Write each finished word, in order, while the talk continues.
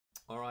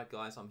Alright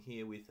guys, I'm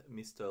here with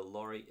Mr.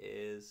 Laurie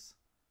Ayres.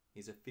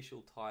 His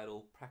official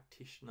title,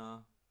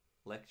 practitioner,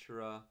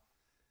 lecturer,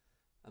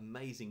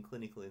 amazing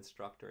clinical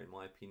instructor in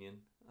my opinion.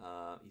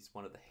 He's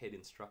one of the head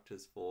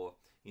instructors for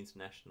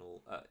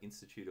International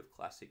Institute of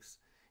Classics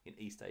in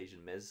East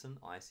Asian Medicine,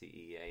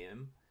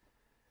 ICEAM.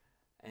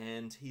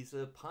 And he's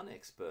a pun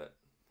expert.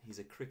 He's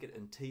a cricket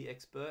and tea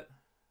expert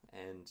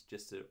and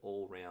just an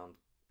all-round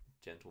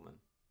gentleman.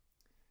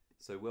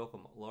 So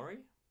welcome,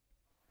 Laurie.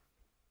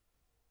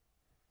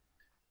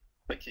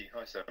 Thank you.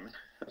 Hi, Simon.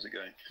 How's it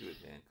going? Good,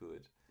 man.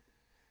 Good.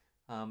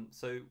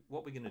 So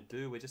what we're going to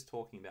do, we're just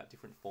talking about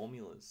different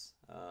formulas,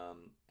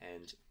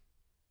 and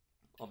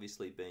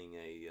obviously being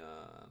a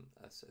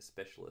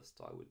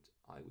specialist, I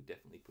would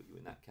definitely put you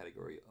in that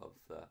category of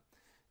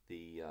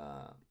the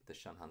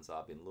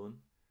Shanhanza Bin Lun.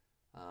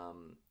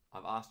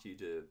 I've asked you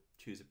to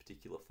choose a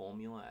particular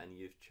formula, and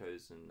you've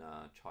chosen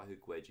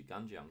Gui Zhi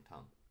Gan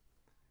Tang.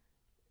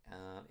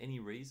 Any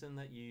reason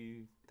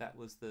that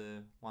was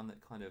the one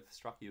that kind of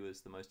struck you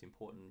as the most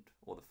important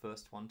or the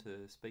first one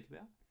to speak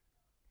about?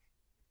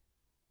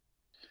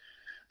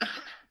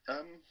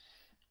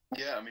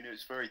 Yeah, I mean, it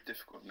was very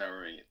difficult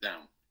narrowing it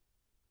down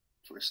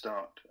for a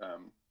start,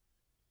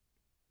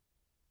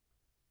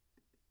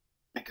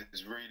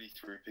 because really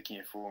through picking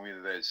a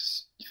formula,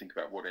 you think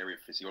about what area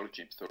of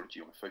physiology and pathology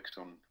you want to focus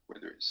on,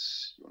 whether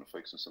it's you want to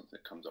focus on something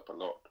that comes up a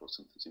lot or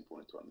something that's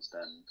important to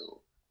understand,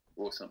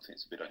 or something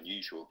that's a bit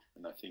unusual.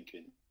 And I think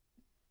in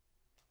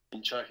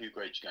Gui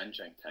Zhi Gan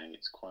Tang,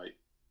 it's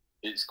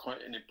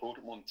quite an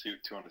important one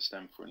to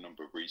understand for a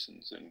number of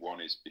reasons. And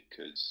one is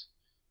because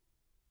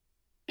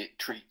it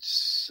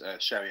treats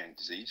Shaoyang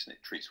disease, and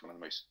it treats one of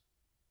the most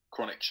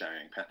chronic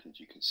Shaoyang patterns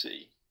you can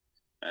see.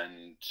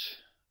 And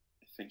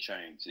I think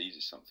Shaoyang disease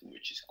is something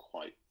which is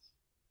quite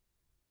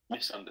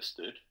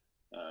misunderstood,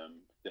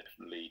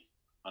 definitely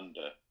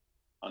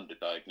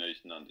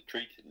underdiagnosed and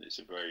undertreated, and it's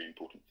a very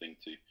important thing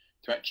to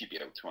actually be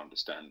able to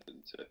understand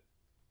and to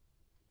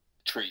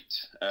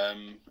treat,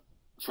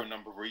 for a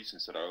number of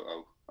reasons that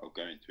I'll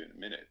go into in a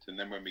minute. And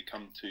then when we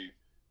come to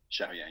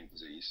Shaoyang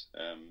disease,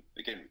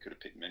 again, we could have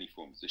picked many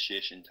forms: the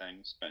Xie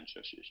Tangs,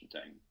 Banxia Xie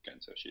Tang,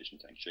 Ganzhou Xie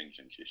Tang,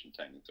 Shengzheng Xie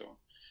Tang, and so on.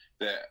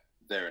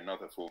 They're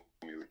another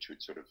formula which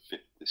would sort of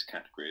fit this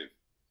category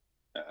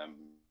of,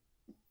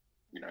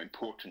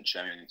 important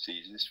Shaoyang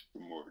diseases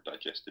from more of a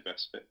digestive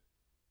aspect.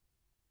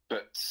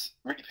 But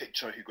really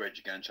picked Gui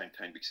Zhi Gan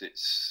Tang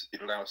because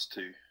it allows us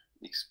to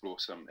explore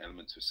some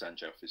elements of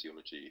Sanjiao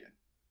physiology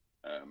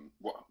and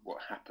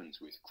what happens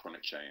with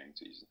chronic Shaoyang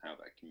disease and how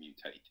that can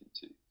mutate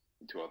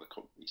into other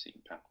commonly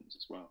seen patterns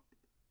as well.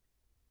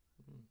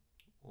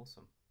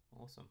 Awesome.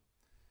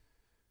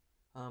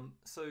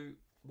 So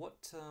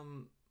what?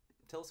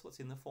 Tell us what's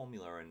in the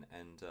formula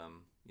and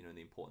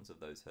the importance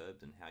of those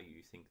herbs and how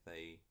you think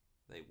they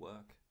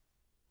work.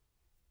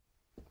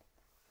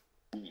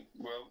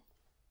 Well,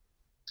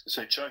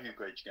 so Gui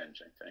Zhi Gan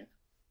Tang,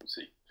 we'll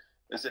see.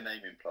 As the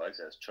name implies,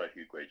 as Gui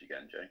Zhi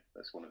Gan Jiang.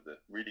 That's one of the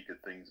really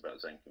good things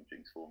about Zhang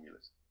Feng's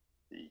formulas.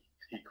 He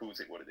calls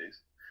it what it is.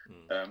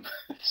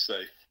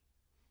 So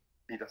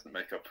he doesn't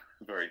make up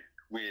very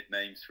weird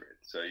names for it.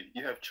 So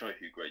you have Gui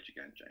Zhi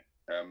Gan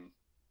Jiang.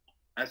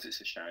 As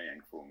it's a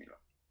Shaoyang formula,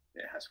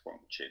 it has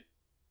Huang Qin.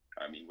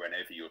 I mean,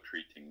 whenever you're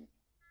treating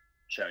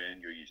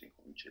Shaoyang, you're using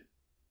Huang Qin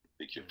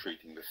because you're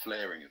treating the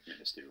flaring of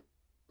ministerial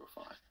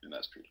fire, and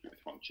that's treated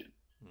with Huang Qin.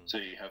 So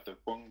you have the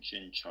Huang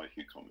Qin Chai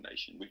Hu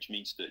combination, which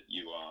means that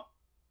you are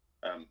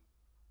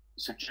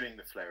subduing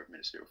the flare of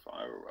ministerial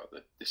fire, or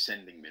rather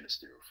descending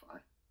ministerial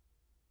fire,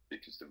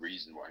 because the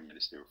reason why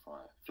ministerial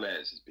fire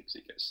flares is because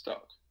it gets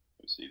stuck.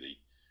 Obviously, the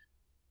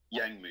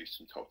yang moves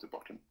from top to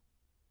bottom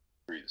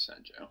through the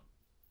Sanjiao.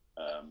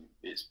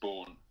 It's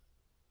born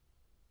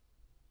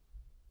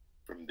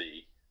from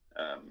the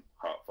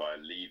heart fire,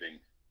 leaving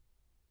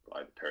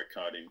by the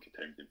pericardium,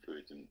 containing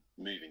fluids, and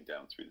moving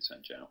down through the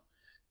Sanjiao.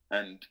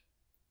 And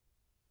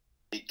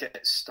it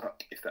gets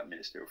stuck if that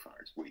ministerial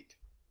fire is weak.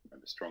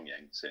 Remember, strong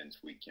yang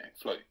descends, weak yang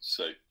floats.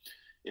 So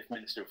if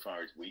ministerial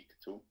fire is weak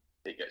at all,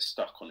 it gets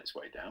stuck on its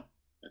way down.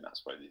 And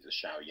that's why there's a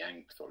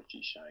Shaoyang pathology.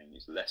 Shaoyang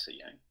is lesser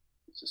yang.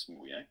 It's a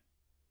small yang.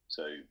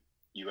 So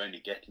you only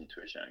get into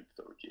a Shaoyang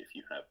pathology if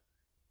you have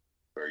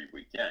very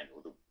weak yang,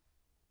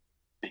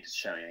 because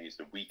Shaoyang is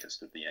the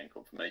weakest of the yang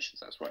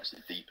conformations. That's why it's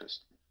the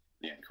deepest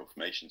yang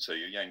conformation. So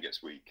your yang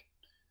gets weak.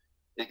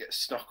 It gets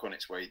stuck on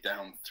its way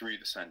down through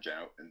the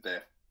Sanjiao, and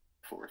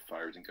therefore, if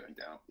fire isn't going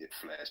down, it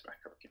flares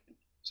back up again.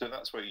 So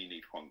that's where you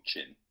need Huang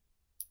Qin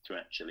to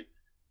actually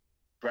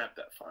grab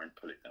that fire and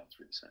pull it down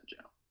through the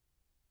Sanjiao.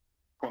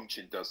 Huang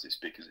Qin does this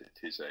because it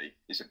is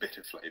a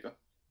bitter flavour,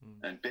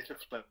 and bitter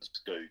flavours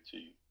go to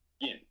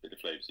yin. Bitter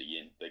flavours are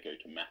yin; they go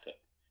to matter,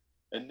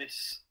 and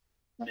this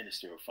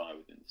ministerial fire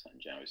within the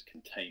Sanjiao is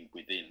contained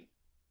within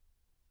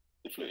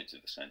the fluids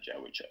of the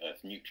Sanjiao, which are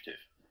earth nutritive.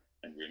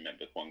 And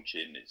remember, Huang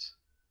Qin is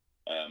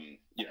a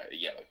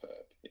yellow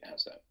herb. It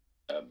has that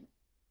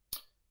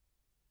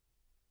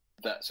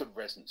that sort of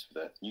resonance with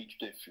earth,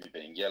 nutritive through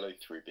being yellow,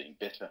 through being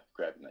bitter,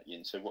 grabbing that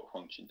yin. So what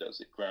Huangqin does,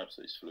 it grabs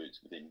those fluids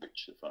within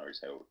which the fire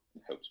is held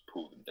and helps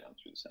pull them down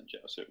through the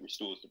sanjiao. So it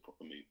restores the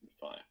proper movement of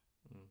fire.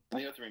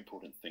 And the other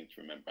important thing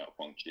to remember about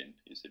Huangqin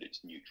is that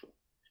it's neutral.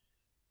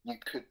 You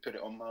could put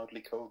it on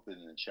mildly cold, but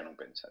then the Shenong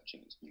Ben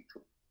Taching is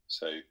neutral.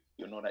 So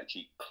you're not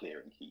actually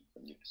clearing heat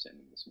when you're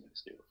descending this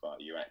ministerial fire.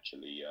 You're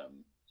actually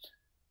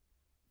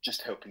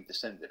just helping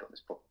descend it on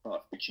this proper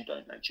path, which you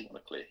don't actually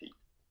want to clear heat.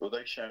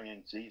 Although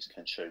Shaoyang disease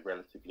can show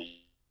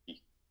relatively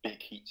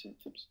big heat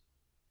symptoms,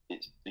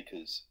 it's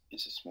because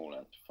it's a small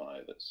amount of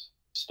fire that's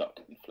stuck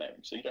and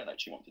flaring. So you don't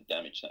actually want to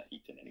damage that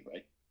heat in any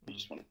way. You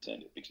just want to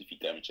send it, because if you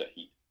damage that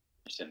heat,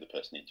 you send the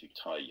person into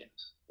Tai-yin.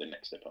 The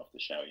next step after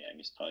Shaoyang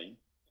is Tai-yin.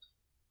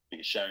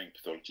 Because Shaoyang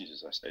pathologies,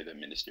 as I say, they're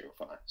ministerial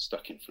fire,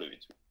 stuck in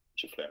fluids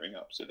which are flaring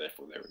up, so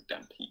therefore they're a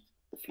damp heat.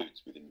 The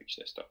fluids within which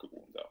they're stuck are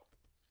warmed up.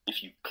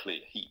 If you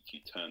clear heat,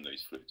 you turn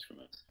those fluids from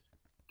a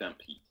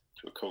damp heat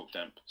to a cold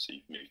damp, so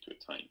you've moved to a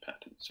Tai-yin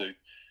pattern. So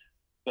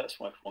that's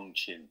why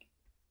Huangqin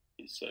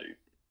is so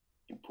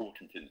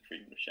important in the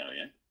treatment of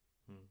Shaoyang,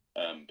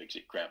 because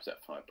it grabs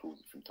that fire, pulls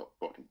it from top to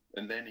bottom.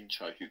 And then in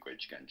Chai Hu Gui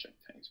Zhi Gan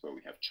Jiang as well,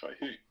 we have Chai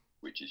Hu,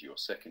 which is your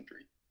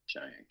secondary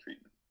Shaoyang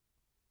treatment.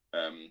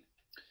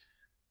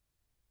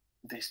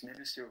 This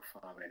ministerial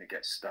fire, when it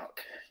gets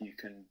stuck, you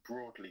can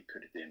broadly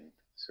put it in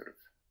sort of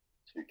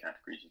two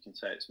categories. You can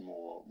say it's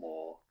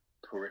more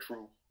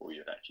peripheral, or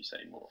you'd actually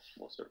say more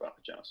sort of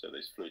upper jiao. So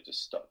those fluids are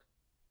stuck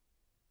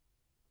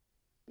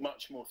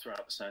much more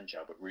throughout the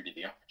sanjiao, but really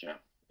the upper jiao,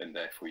 and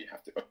therefore you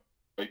have to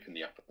open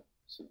the upper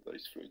so that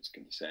those fluids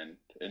can descend.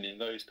 And in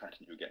those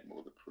patterns, you'll get more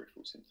of the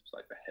peripheral symptoms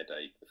like the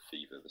headache, the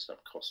fever, the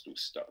subcostal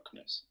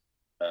stuckness.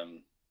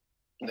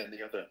 And then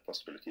the other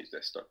possibility is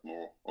they're stuck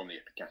more on the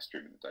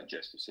epigastrium in the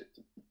digestive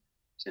system,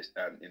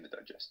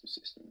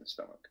 in the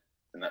stomach.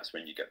 And that's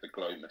when you get the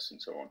glomus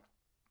and so on.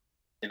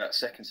 In that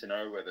second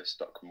scenario where they're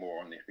stuck more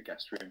on the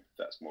epigastrium,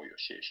 that's more your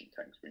Xie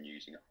tanks when you're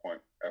using a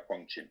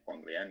Huangqin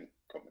Huanglian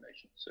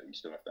combination. So you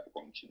still have that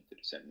Huangqin to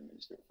descend the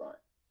ministerial fire.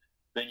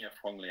 Then you have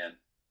Huanglian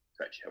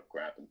to actually help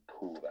grab and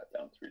pull that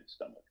down through the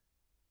stomach.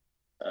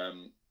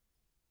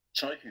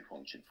 Chai Hu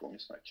Huangqin form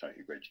is like Chai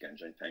Hu Gui Zhi Gan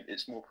Jiang,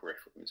 it's more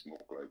peripheral, it's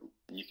more global.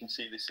 And you can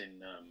see this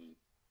in,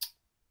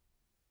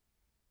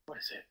 what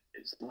is it?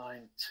 It's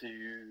line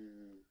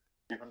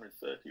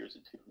 230, or is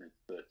it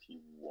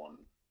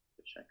 231?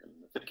 I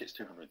think it's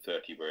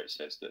 230, where it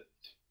says that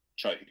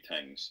Chai Hu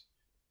Tangs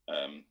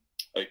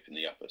open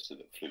the upper so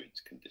that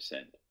fluids can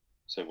descend.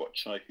 So what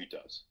Chai Hu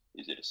does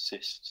is it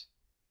assists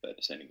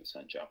descending the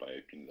sanjiao by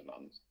opening the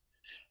lungs.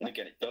 And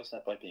again, it does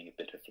that by being a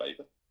bitter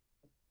flavour,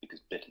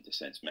 because bitter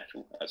descends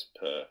metal as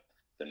per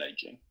the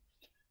Neijing.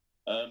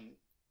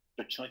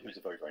 But Chai Hu is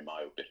a very, very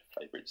mild bitter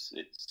flavour.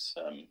 Its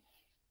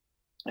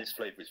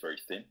flavour is very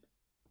thin,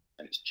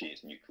 and its qi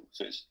is neutral.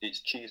 So its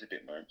qi is a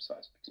bit more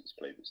emphasised because its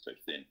flavour is so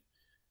thin.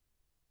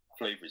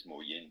 Flavour is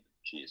more yin,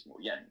 qi is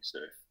more yang. So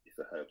if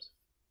the herb's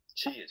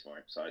qi is more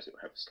emphasised, it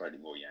will have a slightly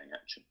more yang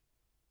action.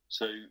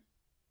 So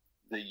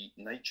the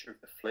nature of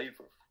the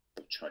flavour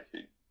of Chai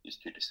Hu is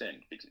to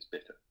descend because it's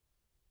bitter.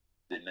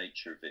 The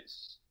nature of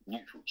its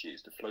neutral qi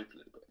is to float a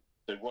little bit.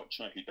 So what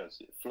Chai Hu does,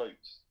 it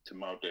floats to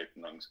mildly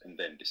open lungs and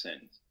then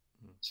descends.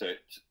 So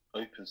it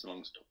opens the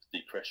lungs to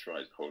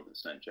depressurize the whole of the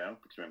sanjiao,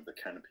 because remember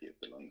the canopy of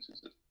the lungs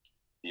is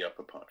the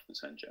upper part of the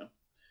sanjiao.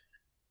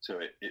 So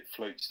it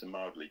floats to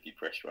mildly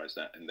depressurize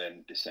that and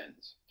then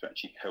descends to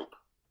actually help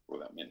all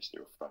that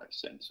ministerial fire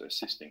descend, so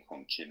assisting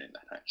Huangqin in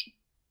that action.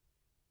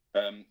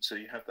 So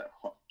you have that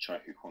Chai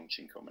Hu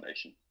Huangqin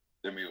combination.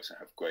 Then we also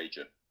have Gui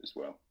Zhi as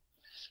well.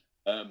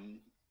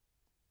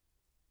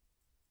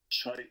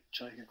 Chai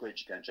Hu Gui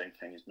Zhi Gan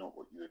Jiang is not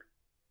what you would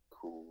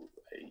call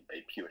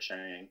a pure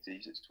Shaoyang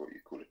disease. It's what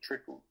you call a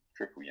triple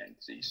Yang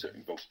disease. So it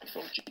involves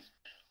pathology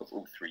of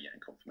all three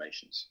Yang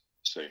conformations.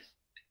 So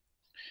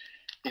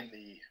in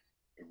the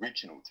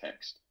original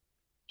text,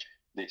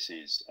 this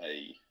is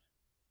a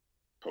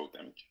cold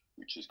damage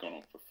which has gone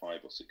on for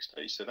 5 or 6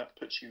 days. So that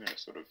puts you in a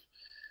sort of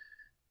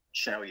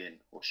Shaoyin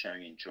or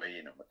Shaoyin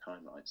Jueyin on the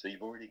timeline. So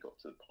you've already got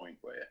to the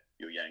point where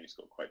your Yang has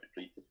got quite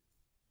depleted.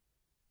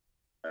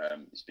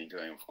 It's been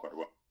going on for quite a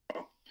while.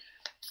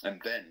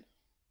 And then,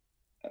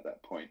 at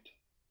that point,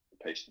 the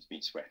patient's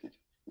been sweated,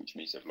 which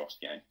means they've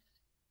lost Yang.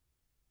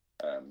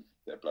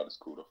 Their blood has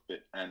cooled off a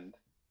bit, and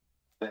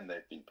then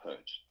they've been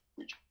purged,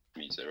 which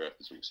means their earth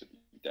has also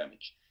been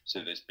damaged.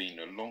 So there's been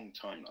a long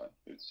timeline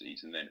of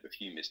disease, and then a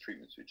few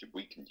mistreatments which have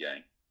weakened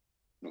Yang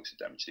and also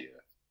damaged the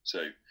earth.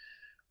 So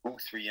all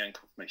three Yang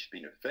conformations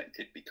have been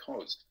affected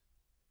because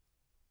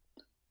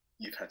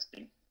you've had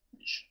something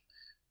which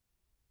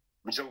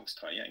resolves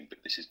Tai-Yang,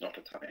 but this is not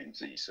a Tai-Yang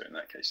disease, so in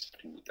that case,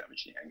 something will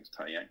damage the Yang of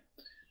Tai-Yang.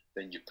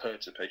 Then you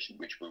purge the patient,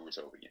 which will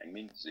resolve a Yang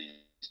Min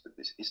disease, but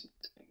this isn't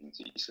a Yang Min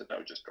disease, so that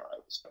will just dry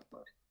out the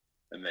stomach.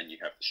 And then you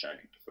have the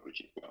Shaoyang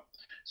pathology as well.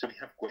 So we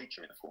have Gui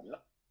Zhi in the formula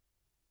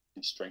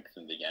to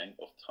strengthen the Yang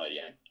of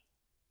Tai-Yang.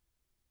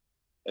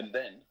 And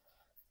then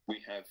we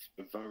have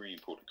a very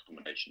important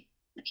combination,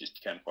 which is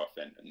Tian Hua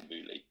Fen and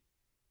Mu Li,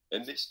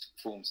 And this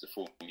forms the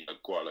formula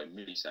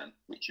Gualo-Mulizan,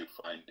 which you'll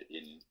find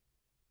in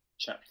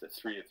chapter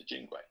 3 of the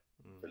Jingwei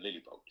for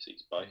lily bulb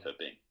disease by He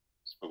Bing.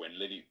 So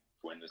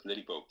when there's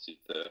lily bulb disease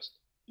first,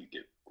 you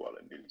give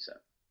Gualo-Mulizan.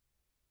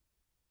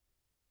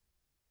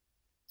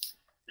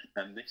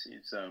 And this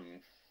is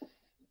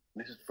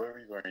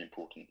very, very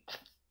important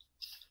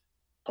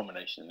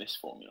combination in this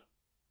formula,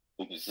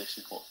 because this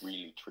is what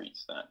really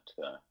treats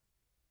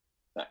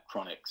that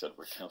chronic sort of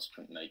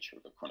recalcitrant nature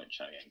of a chronic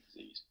Chaoyang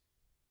disease.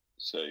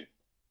 So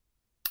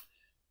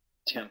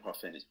Tianhua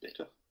Fen is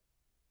bitter.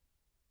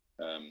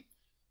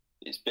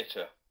 It's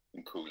bitter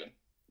and cooling.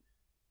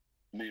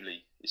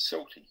 Muli is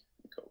salty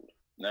and cold.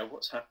 Now,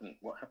 what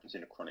happens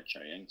in a chronic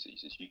Chaoyang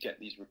disease is you get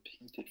these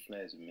repeated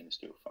flares of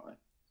ministerial fire.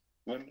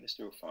 When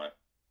ministerial fire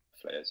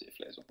flares, it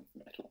flares on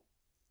metal.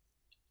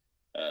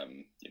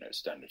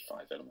 Standard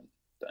 5-element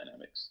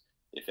dynamics.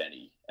 If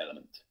any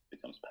element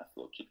becomes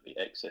pathologically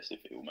excessive,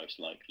 it will most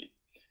likely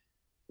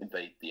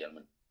invade the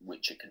element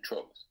which it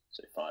controls.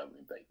 So fire will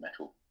invade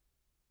metal.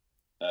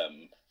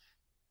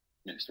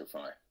 Ministerial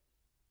fire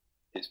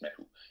hits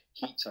metal,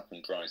 heats up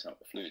and dries out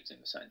the fluids in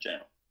the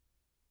sanjiao.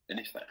 And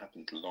if that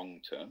happens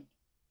long term,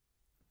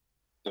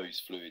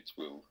 those fluids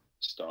will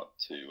start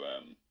to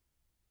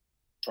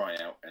dry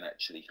out and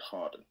actually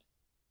harden.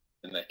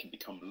 And they can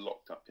become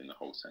locked up in the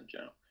whole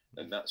sanjiao.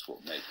 And that's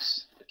what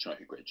makes the Zhi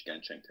Gan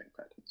Jiang Tang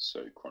pattern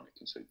so chronic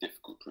and so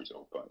difficult to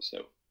resolve by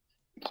itself.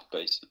 Because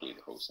basically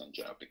the whole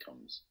sanjiao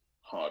becomes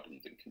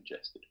hardened and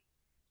congested.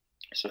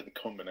 So the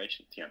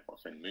combination of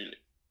Tianhua Fen Muli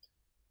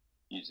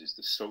uses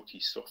the salty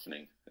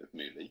softening of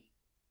Muli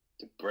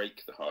to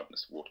break the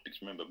hardness of water.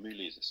 Because remember,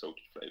 Muli is a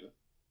salty flavour,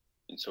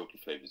 and salty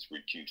flavours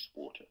reduce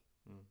water.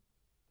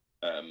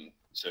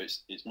 So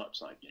it's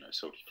much like,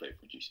 salty flavour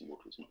reducing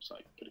water is much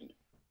like putting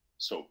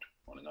salt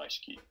on an ice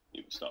cube.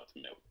 It will start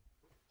to melt.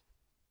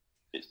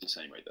 It's the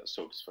same way that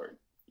salt is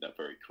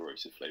very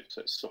corrosive flavour,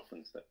 so it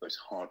softens those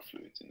hard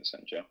fluids in the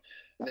sanjiao.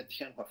 And then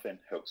Tianhua Fen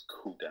helps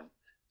cool down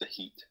the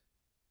heat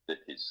that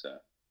is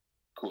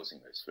causing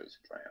those fluids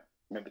to dry out.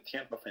 Remember,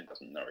 Tianhua Fen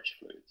doesn't nourish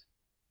fluids.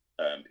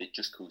 It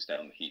just cools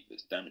down the heat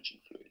that's damaging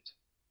fluids.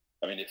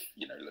 I mean, if,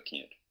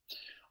 looking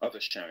at other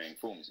Shaoyang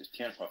forms, if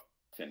Tianhua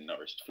Fen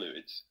nourished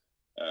fluids,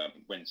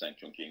 when Zhang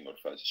Zhongjing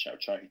modifies the Xiao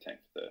Chaohu Tang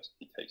first,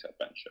 he takes out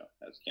Bansha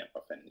as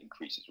Tianhua Fen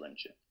increases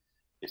Rensha.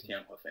 If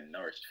Tianhua Fen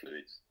nourished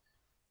fluids,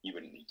 you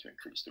wouldn't need to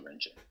increase the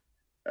Rensha.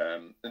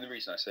 And the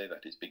reason I say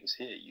that is because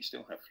here you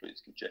still have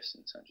fluids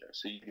congested in sanjiao,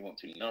 so you want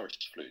to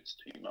nourish fluids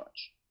too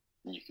much.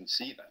 And you can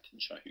see that in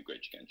Zhi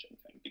Gan Jiang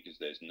Tang, because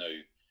there's no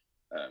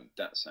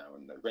Datsao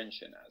and no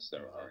Renshin as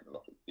there are in a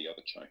lot of the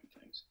other Zhi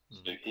Tangs.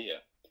 So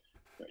here,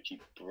 you're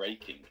actually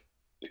breaking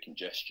the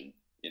congestion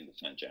in the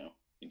sanjiao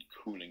and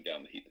cooling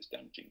down the heat that's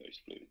damaging those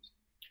fluids.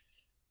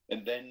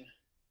 And then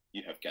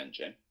you have Gan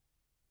Jiang.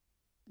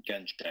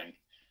 Gan Jiang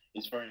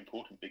is very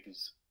important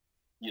because,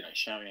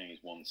 Shaoyang is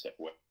one step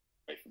away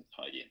from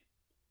Taiyin.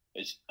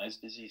 As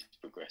disease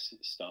progresses,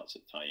 it starts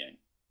at Taiyang,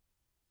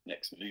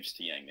 next moves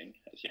to Yangming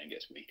as Yang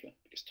gets weaker,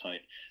 because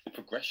the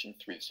progression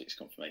through the 6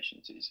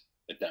 conformations is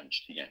a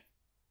damage to Yang,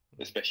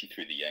 especially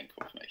through the Yang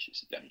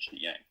conformations, a damage to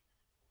Yang.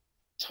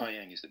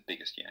 Taiyang is the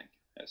biggest Yang,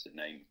 as the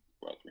name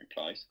rather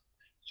implies.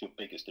 It's your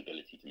biggest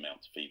ability to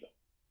mount fever.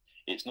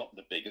 It's not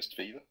the biggest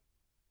fever,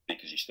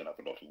 because you still have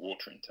a lot of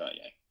water in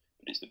Taiyang,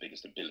 but it's the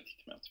biggest ability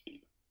to mount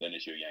fever. Then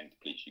as your Yang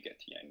depletes, you get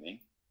to Yangming,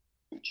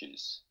 which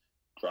is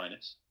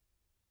dryness.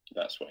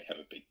 That's why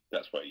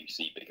you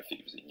see bigger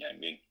fevers in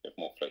Yangming. You have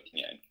more floating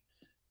Yang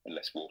and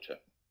less water.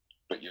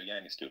 But your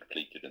Yang is still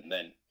depleted, and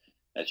then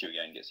as your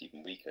Yang gets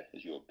even weaker,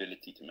 as your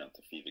ability to mount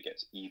a fever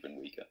gets even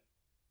weaker,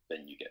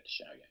 then you get to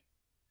Shaoyang.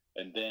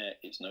 And there,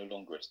 it's no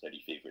longer a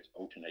steady fever, it's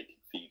alternating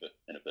fever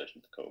and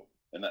aversion to cold.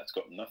 And that's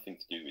got nothing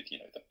to do with,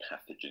 the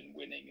pathogen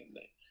winning and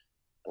the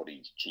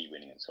body's chi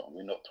winning and so on.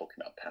 We're not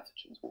talking about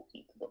pathogens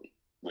walking into the body.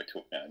 We're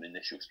talking about an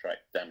initial strike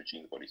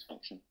damaging the body's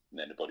function, and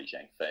then the body's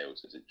Yang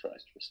fails as it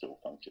tries to restore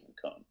function and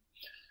calm.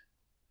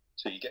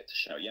 So you get to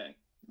Shaoyang,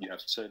 you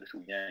have so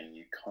little Yang,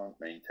 you can't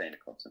maintain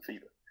a constant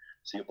fever.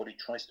 So your body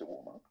tries to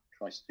warm up,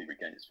 tries to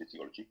regain its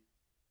physiology.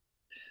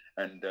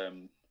 And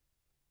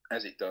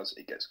as it does,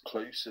 it gets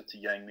closer to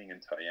Yangming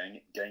and Taiyang,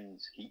 it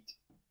gains heat,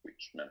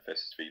 which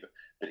manifests as fever,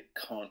 but it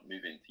can't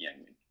move into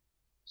Yangming.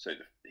 So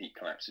the heat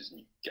collapses and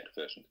you get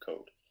aversion to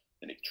cold.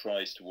 And it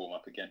tries to warm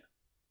up again,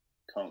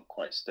 can't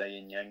quite stay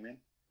in Yangming,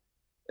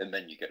 and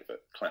then you get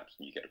a collapse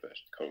and you get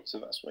aversion to cold. So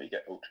that's why you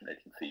get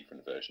alternating fever and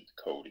aversion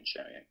to cold in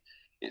Shaoyang.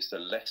 It's the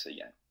lesser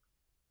Yang.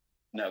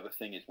 Now the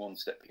thing is, one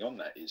step beyond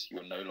that is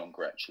you're no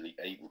longer actually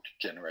able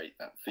to generate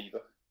that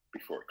fever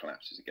before it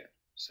collapses again.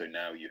 So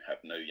now you have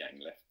no Yang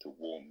left to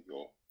warm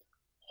your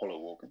hollow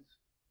organs.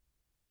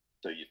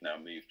 So you've now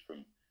moved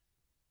from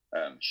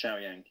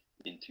Shaoyang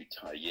into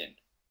Taiyin.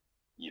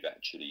 You're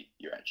actually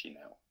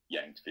now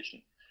Yang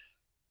deficient.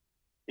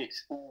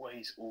 It's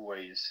always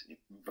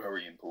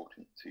very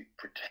important to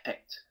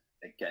protect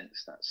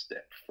against that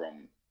step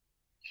from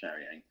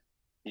Shaoyang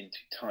into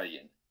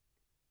Taiyin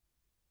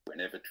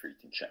whenever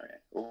treating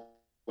Shaoyang, or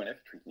whenever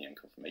treating Yang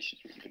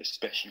conformations, really, but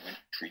especially when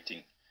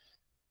treating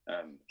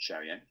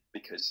Xiaoyang,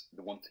 because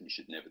the one thing you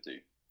should never do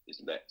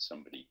is let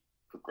somebody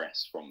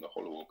progress from the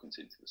hollow organs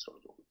into the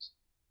solid organs,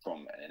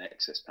 from an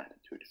excess pattern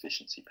to a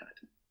deficiency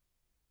pattern.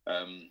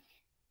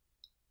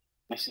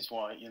 This is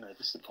why,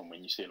 this is the problem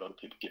when you see a lot of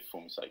people give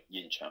forms like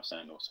yin chao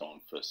san or so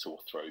on for sore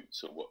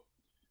throats, or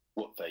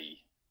what they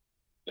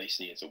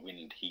see as a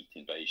wind heat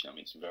invasion. I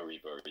mean, it's very,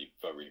 very,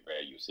 very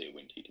rare you'll see a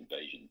wind heat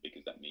invasion,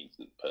 because that means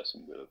that the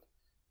person will have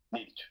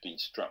needed to have been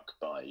struck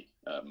by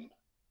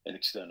an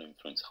external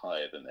influence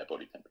higher than their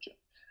body temperature.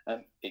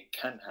 It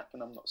can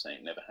happen. I'm not saying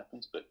it never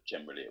happens, but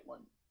generally it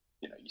won't.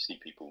 You see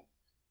people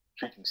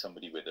treating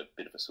somebody with a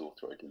bit of a sore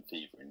throat and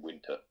fever in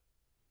winter,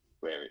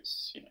 where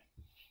it's,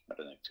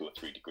 2 or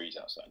 3 degrees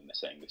outside, and they're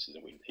saying this is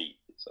a wind heat.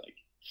 It's like,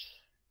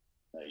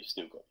 no, you've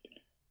still got,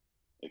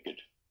 a good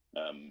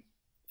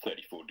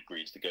 34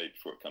 degrees to go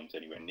before it comes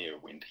anywhere near a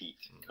wind heat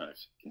kind of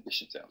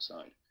conditions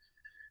outside.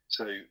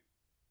 So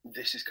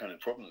this is kind of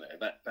the problem there.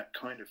 That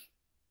kind of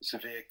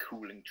severe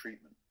cooling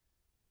treatment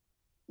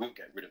will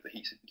get rid of the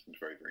heat symptoms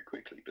very, very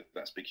quickly, but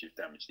that's because you've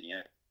damaged the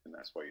air, and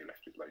that's why you're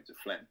left with loads of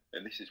phlegm.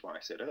 And this is why I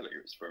said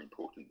earlier it's very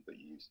important that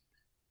you use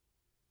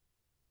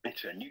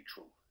bitter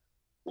neutral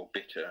or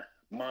bitter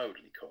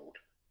mildly cold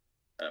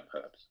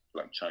herbs,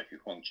 like Chai Hu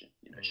Huangjin,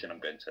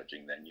 Shenong Ben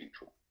Jing, they're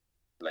neutral.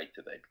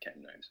 Later they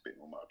became known as a bit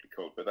more mildly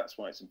cold, but that's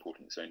why it's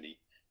important it's only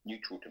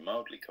neutral to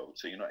mildly cold,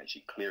 so you're not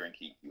actually clearing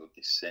heat, you're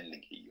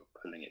descending heat,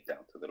 you're pulling it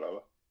down to the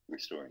lower,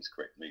 restoring its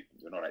correct movement.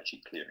 You're not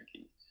actually clearing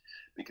heat,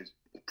 because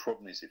the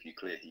problem is if you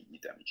clear heat, you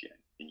damage yang,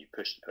 and you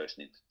push the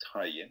person into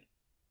Tai Yin,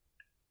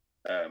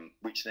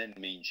 which then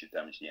means you've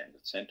damaged the yang at the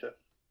center.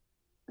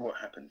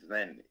 What happens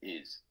then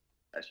is,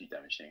 as you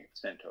damage the yang at the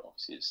center,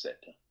 obviously the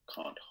center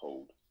can't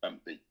hold,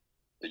 the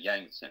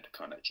yang at the center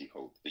can't actually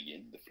hold the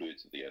yin, the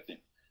fluids of the earth in.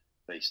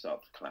 They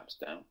start to collapse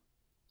down,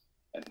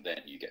 and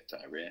then you get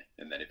diarrhea,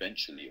 and then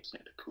eventually your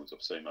center cools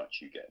off so much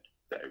you get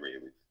diarrhea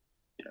with,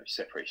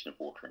 separation of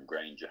water and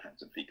grains, your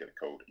hands and feet go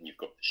cold, and you've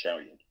got the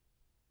Xiaoyan.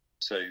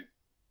 So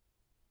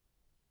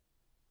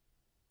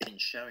in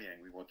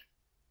Xiaoyan, we want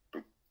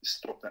to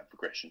stop that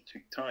progression to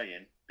Tai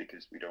Yin,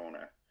 because we don't want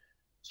to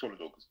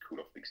solid organs cool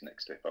off, because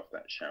next step after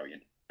that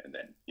Xiaoyan, and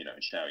then, in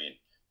Xiaoyan,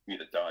 you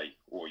either die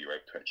or you're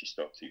able to actually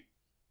start to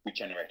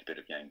regenerate a bit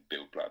of yang,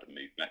 build blood, and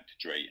move back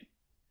to Drayin.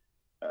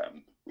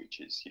 Which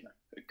is,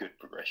 a good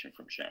progression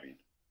from Xiaoyan.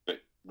 But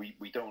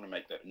we don't want to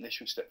make that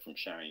initial step from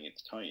Xiaoyan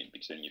into Tai Yin,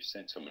 because then you've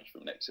sent someone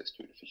from an excess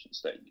to a deficient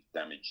state. You've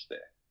damaged the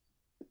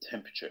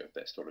temperature of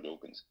their solid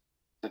organs.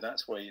 So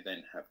that's why you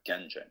then have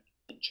Gan Jiang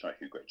in Chai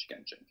Hu Zhi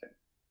Gan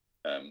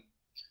Jiang.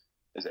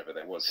 As ever,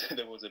 there was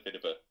a bit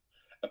of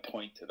a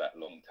point to that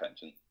long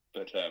tangent,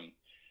 but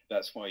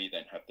that's why you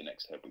then have the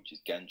next herb, which is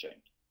Gan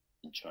Jiang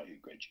in Chai Hu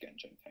Zhi Gan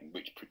Jiang,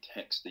 which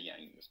protects the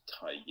yang of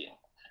Tai Yin,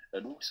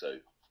 and also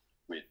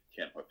with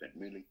Tianhua Fen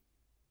Muli,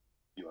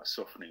 you are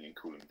softening and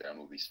cooling down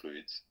all these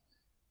fluids.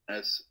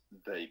 As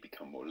they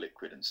become more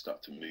liquid and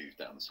start to move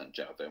down the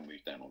Sanjiao, they'll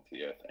move down onto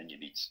the earth, and you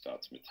need to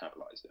start to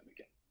metabolize them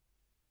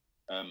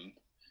again.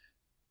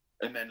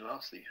 And then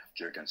lastly, you have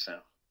Zhi Gan Sao.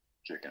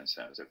 Zhi Gan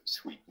Sao is a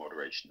sweet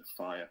moderation of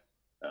fire,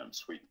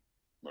 sweet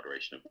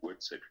moderation of wood,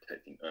 so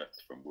protecting earth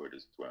from wood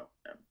as well,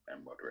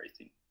 and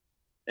moderating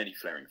any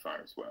flaring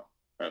fire as well.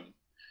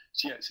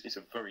 So yeah, it's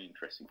a very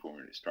interesting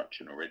formula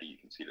structure, and already you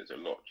can see there's a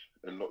lot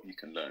you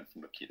can learn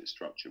from looking at the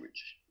structure,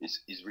 which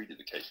is really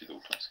the case with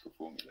all classical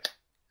formulas.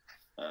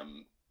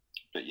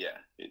 But yeah,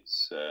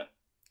 it's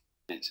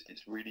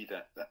really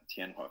that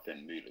Tianhua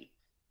Fen Muli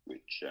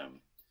which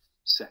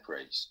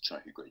separates Chai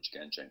Hu Zhi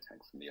Gan Jiang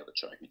Tang from the other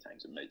Chai Hu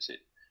Tangs, and makes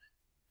it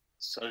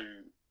so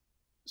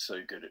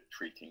good at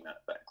treating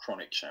that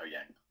chronic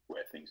Xiaoyang,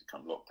 where things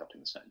become locked up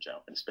in the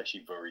Sanjiao, and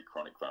especially very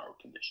chronic viral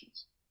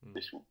conditions.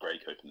 This will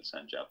break open the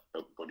Sanjiao to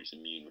help the body's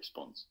immune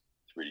response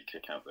to really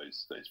kick out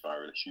those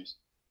viral issues.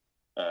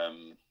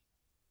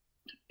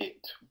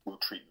 It will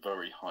treat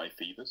very high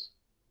fevers.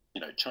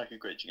 Chai Hu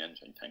Zhi Gan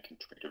Jiang Tang can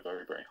treat a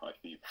very, very high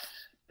fever,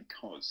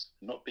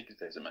 not because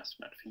there's a massive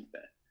amount of heat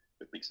there,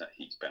 but because that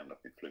heat's bound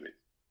up in fluid.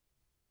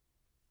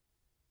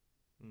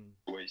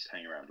 Always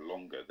hang around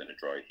longer than a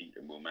dry heat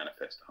and will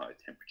manifest a higher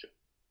temperature.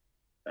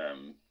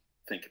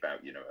 Think about,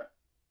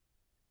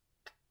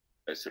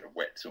 a sort of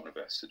wet sauna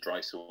versus a dry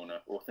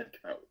sauna, or think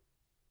about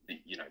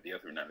the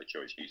other analogy I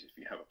always use. If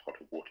you have a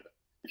pot of water,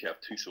 if you have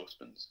 2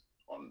 saucepans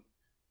on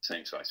the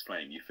same size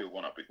flame, you fill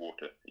one up with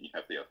water and you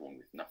have the other one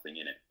with nothing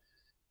in it.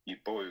 You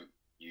boil,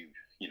 you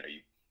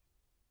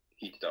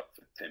heat it up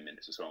for 10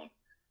 minutes or so on,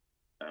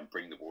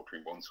 bring the water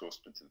in one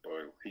saucepan to the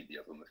boil, heat the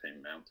other on the same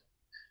amount.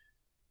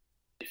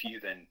 If you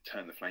then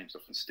turn the flames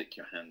off and stick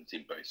your hands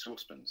in both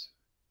saucepans,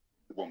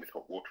 the one with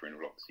hot water in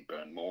will obviously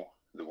burn more.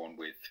 The one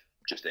with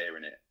just air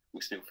in it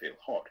will still feel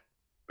hot,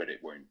 but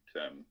it won't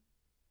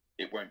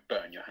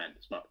burn your hand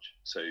as much.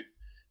 So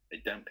a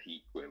damp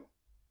heat will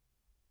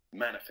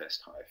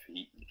manifest higher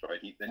heat than dry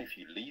heat. Then if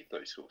you leave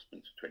those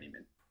saucepans for 20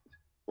 minutes,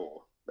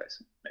 or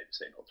let's maybe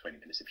say not 20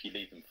 minutes, if you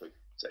leave them for,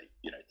 say,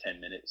 10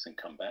 minutes and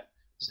come back,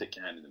 stick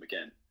your hand in them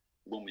again,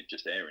 the one with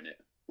just air in it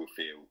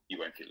you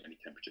won't feel any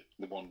temperature.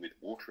 The one with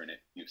water in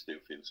it, you'll still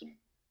feel some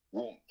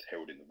warmth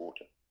held in the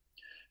water.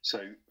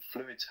 So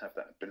fluids have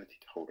that ability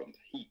to hold on to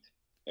heat,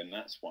 and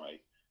that's why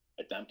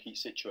a damp heat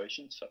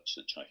situation, such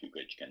as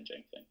Gui Zhi Gan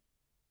Jiang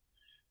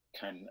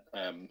can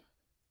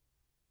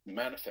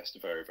manifest a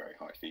very, very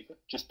high fever,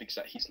 just because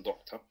that heat's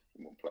locked up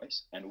in one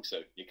place, and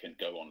also it can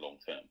go on long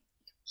term.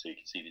 So you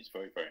can see these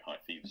very, very high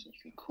fevers, and you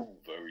can cool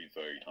very,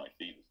 very high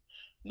fevers,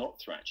 not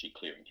through actually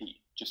clearing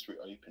heat, just through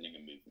opening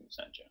and moving the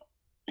sanjiao.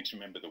 Because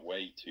remember, the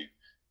way to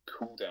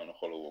cool down a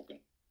hollow organ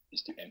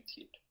is to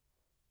empty it.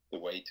 The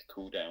way to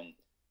cool down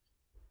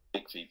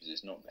big fevers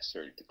is not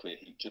necessarily to clear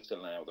heat, just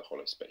allow the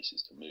hollow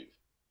spaces to move.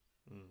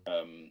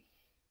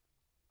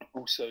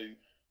 Also,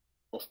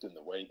 often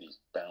the way these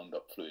bound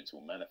up fluids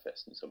will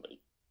manifest in somebody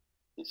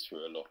is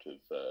through a lot of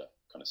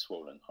kind of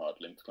swollen hard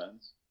lymph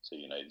glands. So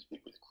these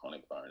people with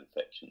chronic viral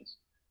infections,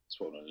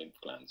 swollen lymph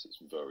glands, is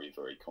very,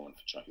 very common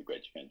for Gui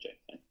Zhi Gan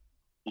Jiang.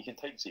 You can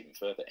take this even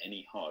further,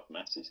 any hard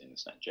masses in the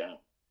sanjiao,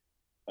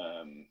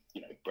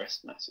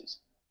 breast masses,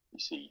 you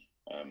see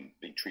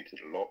being treated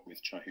a lot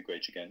with Gui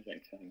Zhi Gan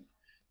Jiang.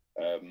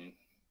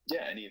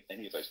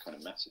 Any of those kind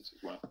of masses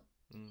as well.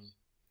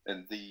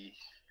 And the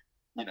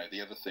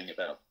other thing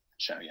about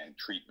Shaoyang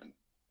treatment,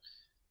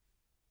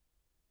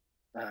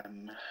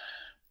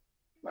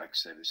 like I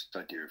said, this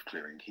idea of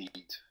clearing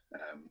heat,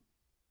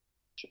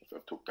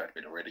 I've talked about a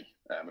bit already.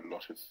 A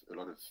lot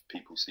of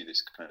people see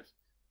this kind of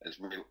as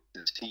real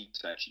as heat.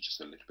 It's actually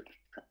just a little bit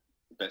of,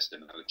 the best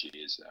analogy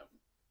is a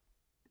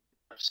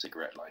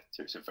cigarette lighter.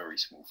 It's a very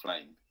small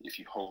flame. If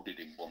you hold it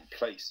in one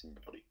place in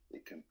your body,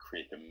 it can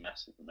create a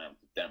massive amount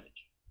of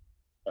damage.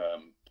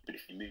 But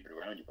if you move it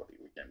around your body,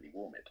 it will gently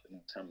warm it. And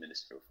that's how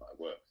ministerial fire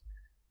works.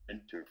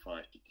 Ministerial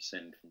fire, you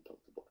descend from top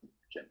to bottom,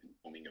 gently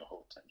warming your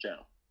whole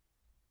sanjiao.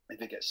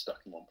 If it gets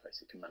stuck in one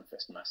place, it can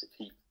manifest massive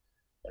heat.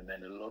 And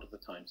then a lot of the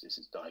times this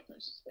is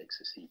diagnosed as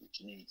excess heat,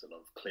 which needs a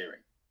lot of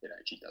clearing. It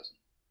actually doesn't.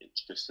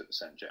 It's just that the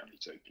sanjiao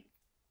needs opening.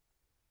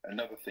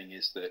 Another thing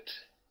is that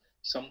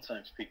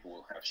sometimes people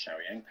will have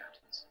Shaoyang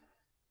patterns.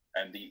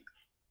 And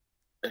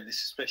this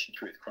is especially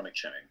true with chronic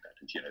Shaoyang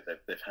patterns.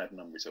 They've had an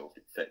unresolved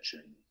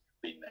infection,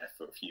 been there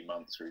for a few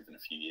months or even a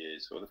few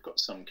years, or they've got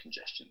some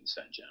congestion in the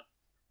sanjiao.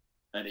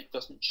 And it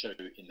doesn't show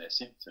in their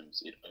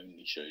symptoms, it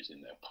only shows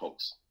in their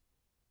pulse.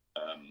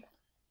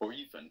 Or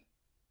even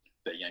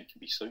their yang can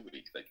be so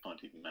weak they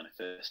can't even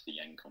manifest the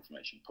yang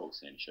confirmation pulse,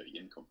 they only show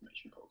yin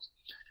confirmation pulse.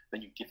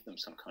 Then you give them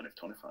some kind of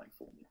tonifying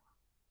formula,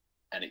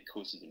 and it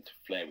causes them to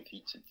flare with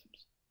heat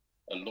symptoms.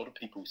 A lot of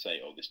people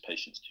say, oh, this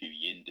patient's too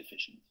yin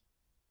deficient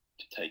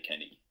to take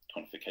any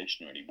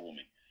tonification or any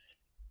warming.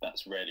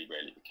 That's rarely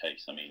the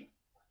case. I mean,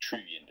 true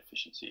yin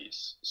deficiency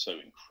is so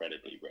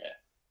incredibly rare.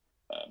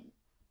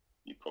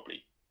 You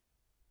probably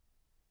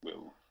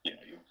will,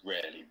 you'll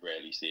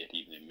rarely see it,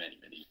 even in many,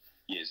 many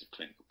years of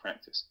clinical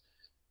practice.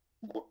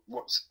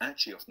 What's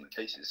actually often the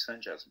case is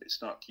sanjiao's a bit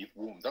stuck. You've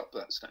warmed up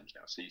that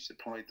sanjiao, so you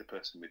supplied the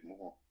person with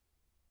more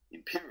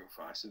imperial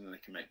fire so then they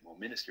can make more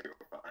ministerial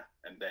fire,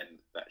 and then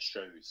that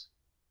shows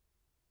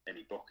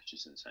any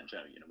blockages in the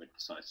sanjiao.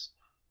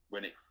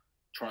 When it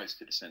tries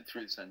to descend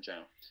through the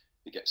sanjiao,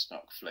 it gets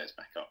stuck, flares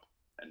back up,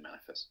 and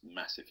manifests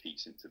massive heat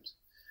symptoms.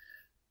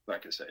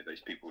 Like I say,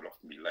 those people will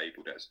often be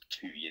labelled as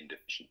too yin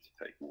deficient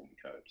to take warming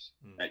herbs.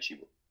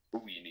 Actually,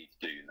 all you need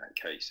to do in that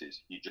case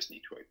is you just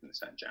need to open the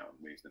sanjiao and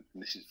move them.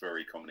 And this is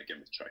very common again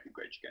with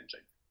Gui Zhi Gan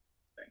Jiang.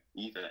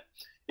 Either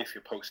if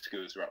your pulse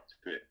skills are up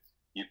to it,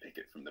 you pick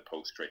it from the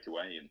pulse straight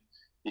away, and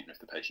even if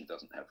the patient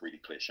doesn't have really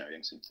clear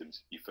Shaoyang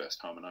symptoms, you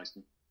first harmonise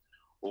them.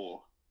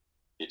 Or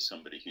it's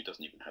somebody who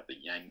doesn't even have the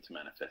yang to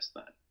manifest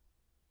that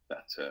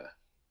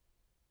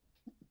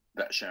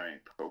Shaoyang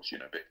pulse. A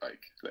bit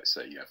like, let's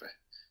say you have a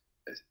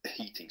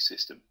heating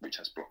system which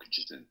has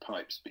blockages in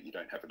pipes, but you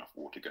don't have enough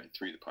water going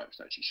through the pipes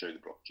to actually show the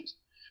blockages.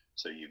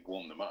 So you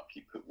warm them up,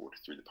 you put water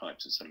through the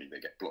pipes, and suddenly they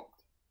get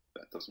blocked.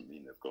 That doesn't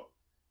mean they've got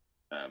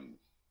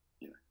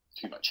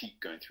too much heat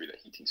going through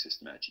that heating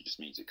system. It actually just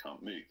means it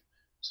can't move.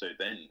 So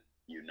then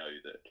you know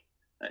that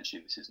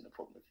actually this isn't a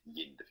problem of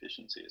yin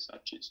deficiency as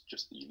such. It's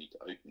just that you need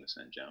to open the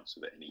sanjiao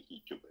so that any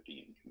heat you're putting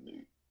in can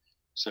move.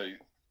 So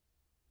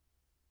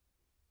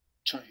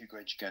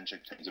Gui Zhi Gan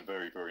Jiang is a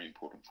very, very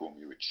important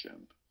formula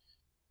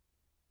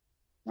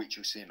which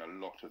you'll see in a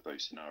lot of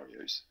those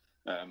scenarios.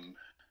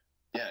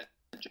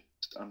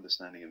 Just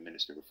understanding and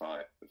ministerial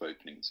fire of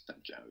opening the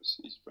sanjiao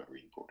is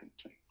very important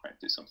in clinical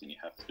practice, something you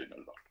have to do in a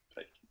lot of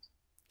patients.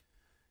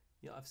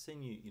 Yeah, I've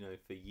seen you,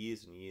 for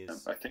years and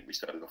years. I think we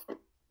started off with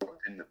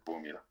what's in the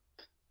formula.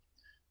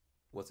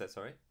 What's that,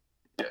 sorry?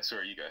 Yeah,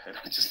 sorry, you go ahead.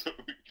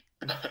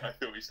 I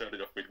thought we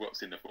started off with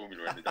what's in the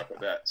formula and ended up at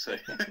that. So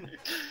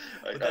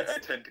I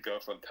tend to go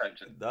off on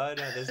tangent. No,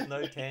 there's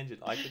no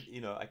tangent.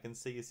 I can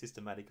see a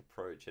systematic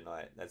approach, and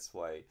that's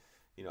why,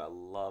 I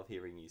love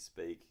hearing you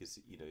speak, because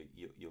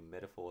your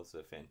metaphors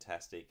are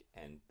fantastic,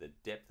 and the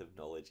depth of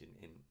knowledge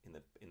in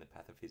the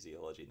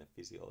pathophysiology and the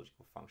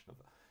physiological function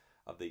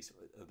of these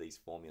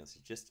formulas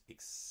is just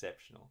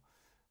exceptional,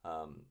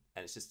 and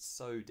it's just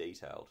so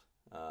detailed,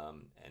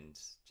 and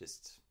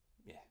just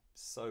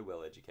so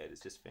well educated.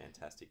 It's just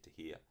fantastic to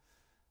hear.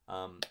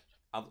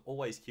 I'm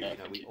always curious.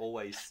 You know, we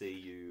always see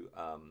you,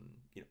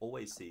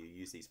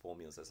 use these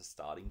formulas as a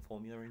starting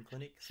formula in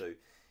clinic. So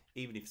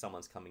even if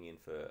someone's coming in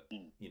for,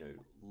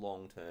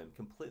 long-term,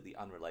 completely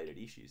unrelated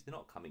issues, they're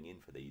not coming in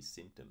for these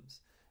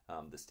symptoms,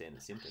 the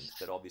standard symptoms.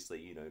 But obviously,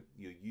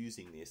 you're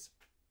using this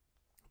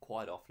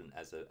quite often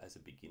as a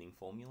beginning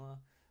formula.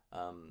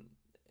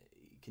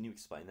 Can you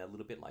explain that a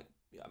little bit? Like,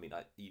 I mean,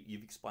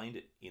 you've explained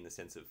it in the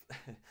sense of,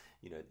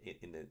 in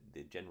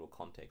the general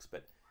context,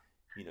 but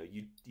would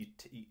you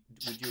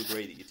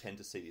agree that you tend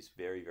to see this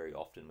very, very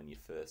often when you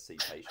first see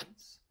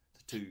patients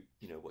to,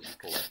 what you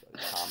call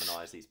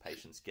harmonize these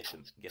patients, get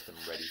them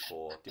ready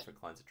for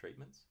different kinds of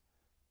treatments?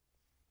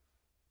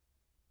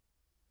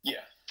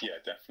 Yeah,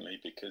 definitely,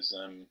 because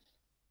I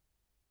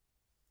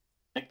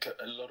think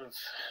a lot of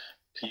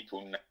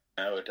people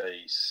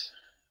nowadays,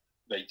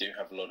 they do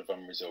have a lot of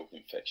unresolved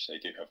infection.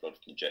 They do have a lot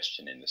of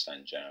congestion in the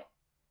sanjiao.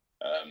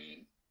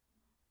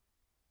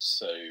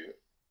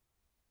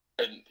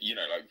 And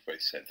like we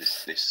both said,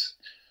 this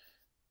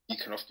you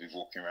can often be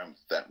walking around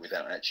with that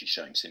without actually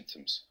showing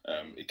symptoms.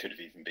 It could have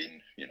even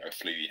been, a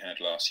flu you had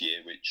last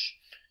year, which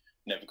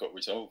never got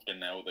resolved, and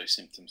now all those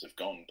symptoms have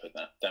gone, but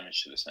that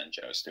damage to the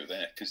sanjiao is still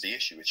there. Because the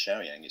issue with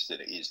Xiaoyang is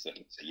that it's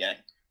a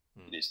yang.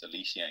 It is the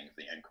least yang of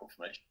the yang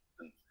conformation.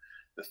 And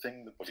the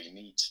thing the body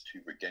needs to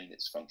regain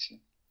its function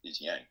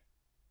is yang.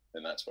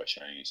 And that's why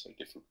Xiaoyang is so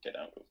difficult to get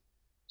out of.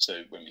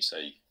 So when we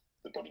say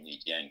the body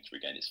needs yang to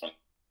regain its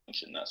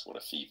function, that's what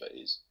a fever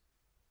is.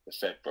 The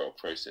febrile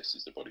process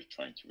is the body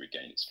trying to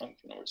regain its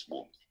function, or its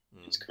warmth,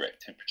 its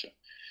correct temperature.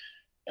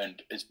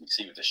 And as we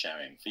see with the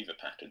Xiaoyang fever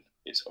pattern,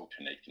 it's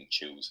alternating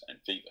chills and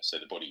fever. So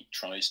the body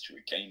tries to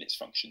regain its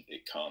function,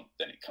 it can't,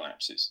 then it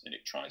collapses, and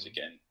it tries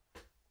again,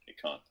 it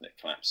can't, and it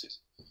collapses.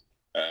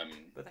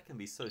 But that can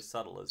be so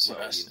subtle as well.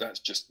 That's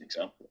just an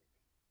example.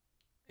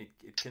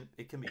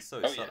 It can be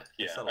so subtle.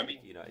 Yeah. Subtle. I mean,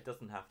 it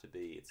doesn't have to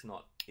be.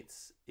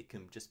 It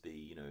can just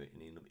be an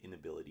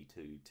inability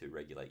to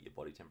regulate your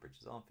body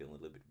temperatures. Oh, I'm feeling a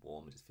little bit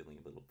warm. I'm just feeling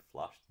a little bit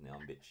flushed. Now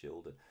I'm a bit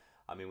chilled. And,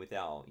 I mean, with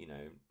our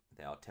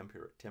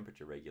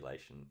temperature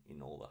regulation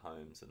in all the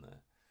homes and the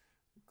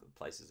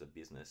places of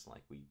business,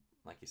 like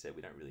you said,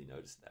 we don't really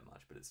notice it that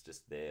much, but it's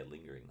just there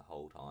lingering the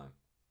whole time.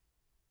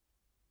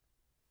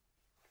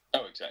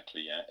 Oh,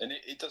 exactly, yeah. And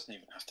it doesn't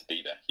even have to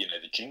be there.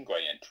 The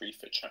Jingui entry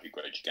for Zhi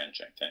Gan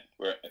Jiang Tang,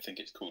 where I think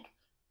it's called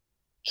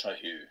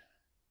Zhi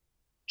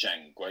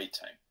Gan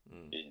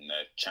Jiang in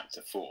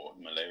chapter 4,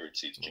 malaria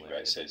disease.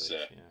 Jingui says,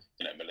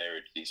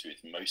 malaria disease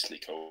with mostly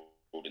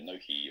cold and no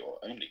heat, or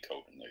only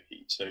cold and no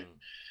heat. So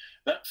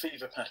that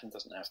fever pattern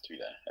doesn't have to be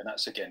there. And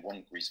that's, again,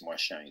 one reason why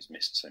Xiaoyang is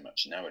missed so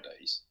much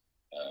nowadays,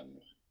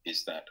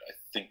 is that I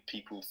think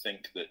people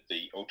think that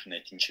the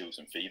alternating chills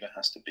and fever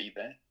has to be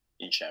there.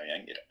 In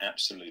Xiaoyang, it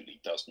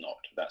absolutely does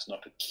not. That's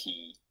not a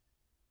key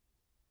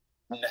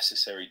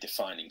necessary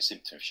defining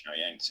symptom of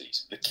Xiaoyang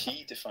disease. The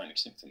key defining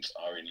symptoms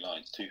are in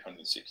lines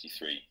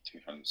 263,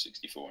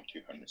 264, and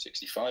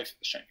 265 of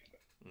the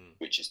Shanghai,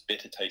 which is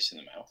bitter taste in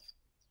the mouth,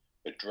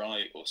 a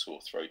dry or sore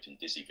throat and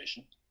dizzy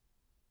vision.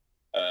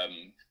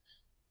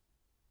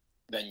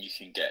 Then you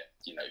can get,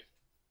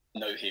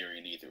 no hearing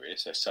in either ear,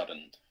 so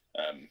sudden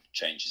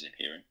changes in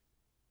hearing,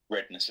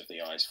 redness of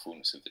the eyes,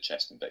 fullness of the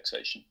chest, and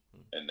vexation,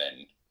 and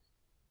then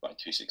line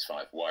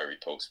 265, wiry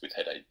pulse with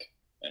headache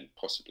and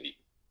possibly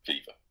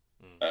fever.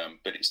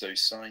 But it's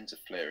those signs of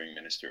flaring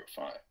ministerial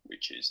fire,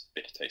 which is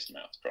bitter taste in the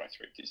mouth, dry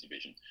throat, dizzy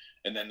vision.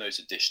 And then those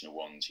additional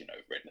ones,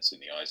 redness in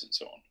the eyes and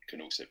so on,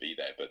 can also be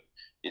there. But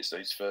it's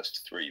those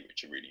first three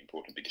which are really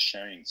important, because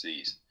Xiaoyang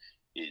disease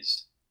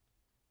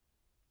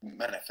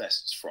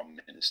manifests from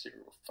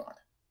ministerial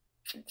fire,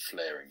 from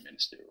flaring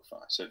ministerial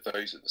fire. So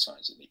those are the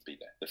signs that need to be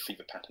there. The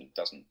fever pattern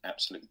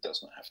absolutely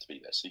does not have to be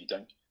there. So you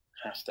don't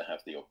have to have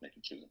the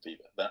alternating chills and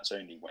fever. That's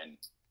only when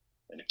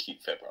an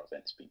acute febrile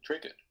event has been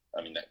triggered.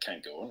 I mean, that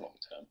can go on long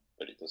term,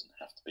 but it doesn't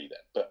have to be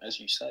there. But as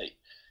you say,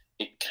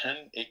 it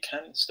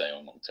can stay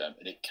on long term,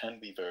 and it can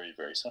be very,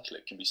 very subtle.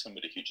 It can be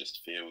somebody who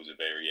just feels a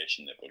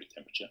variation in their body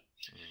temperature.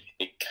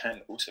 It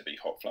can also be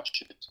hot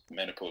flushes,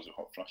 menopausal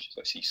hot flushes.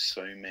 I see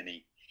so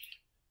many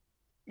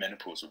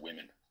menopausal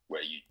women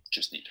where you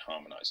just need to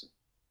harmonise them.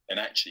 And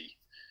actually,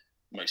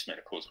 most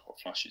menopausal hot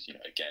flushes,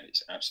 again,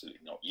 it's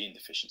absolutely not yin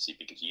deficiency,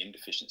 because yin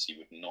deficiency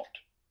would not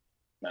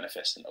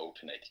manifest an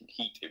alternating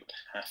heat. It would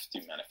have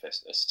to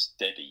manifest a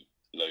steady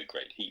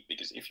low-grade heat,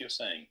 because if you're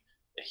saying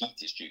a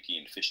heat is due to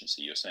yin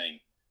deficiency, you're saying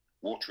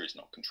water is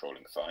not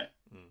controlling fire.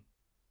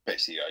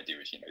 Basically, the idea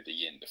is,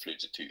 the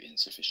fluids are too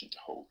insufficient to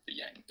hold the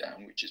yang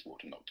down, which is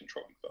water not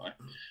controlling fire.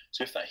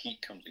 So if that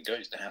heat comes and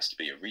goes, there has to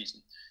be a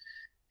reason.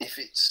 If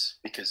it's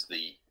because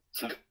the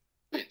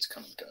fluids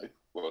come and go,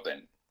 well,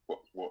 then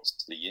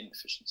what's the yin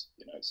deficiency?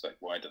 It's like,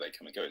 why do they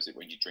come and go? Is it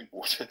when you drink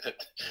water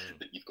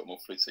that you've got more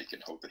fluid so you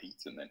can hold the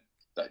heat? And then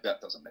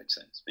that doesn't make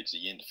sense, because the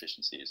yin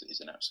deficiency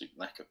is an absolute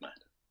lack of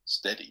matter,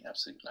 steady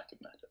absolute lack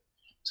of matter.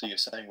 So you're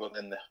saying, well,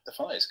 then the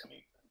fire is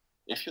coming.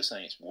 If you're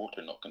saying it's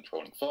water not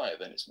controlling fire,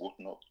 then it's water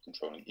not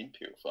controlling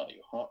impure fire,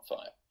 your heart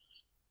fire.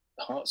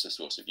 The heart's a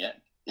source of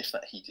yang. If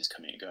that heat is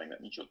coming and going,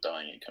 that means you're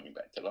dying and coming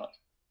back to life.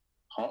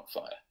 Heart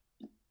fire,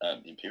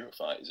 imperial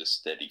fire is a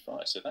steady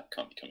fire, so that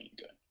can't be coming and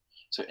going.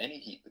 So any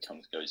heat that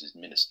comes and goes is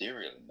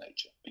ministerial in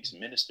nature, because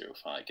ministerial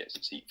fire gets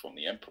its heat from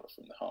the emperor,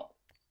 from the heart.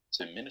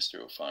 So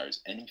ministerial fire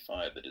is any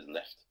fire that has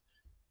left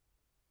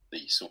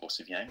the source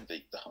of yang,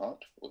 the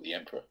heart, or the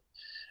emperor.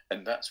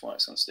 And that's why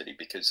it's unsteady,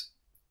 because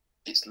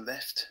it's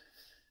left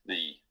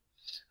the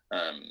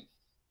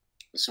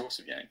source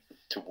of yang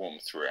to warm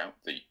throughout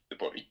the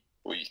body.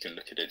 Or you can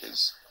look at it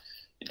as,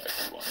 you know,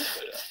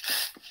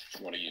 if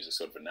you want to use a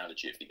sort of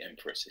analogy of the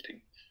emperor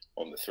sitting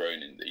on the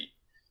throne in the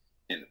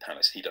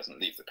palace. He doesn't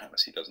leave the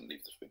palace, he doesn't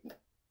leave the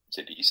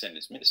city, he sends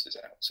his ministers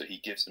out. So he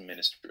gives the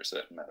minister a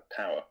certain amount of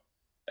power,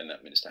 and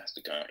that minister has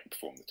to go out and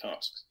perform the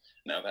tasks.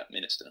 Now that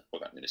minister, or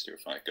that minister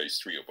of fire, goes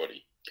through your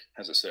body,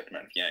 has a certain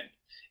amount of yang.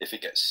 If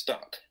it gets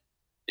stuck,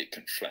 it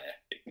can flare,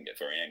 it can get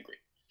very angry.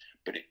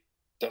 But it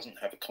doesn't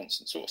have a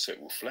constant source, so it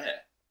will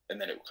flare,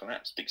 and then it will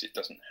collapse, because it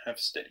doesn't have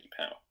steady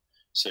power.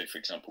 So, for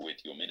example,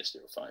 with your minister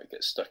of fire, it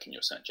gets stuck in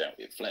your sanjiao,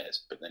 it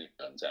flares, but then it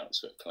burns out,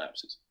 so it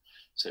collapses.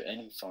 So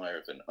any fire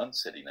of an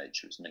unsteady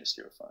nature is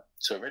ministerial fire.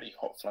 So already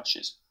hot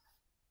flushes,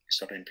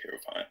 it's not imperial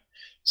fire.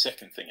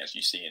 Second thing, as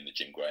you see in the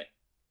Jingui,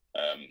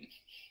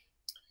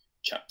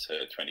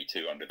 chapter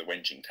 22, under the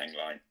Wenjing Tang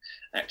line,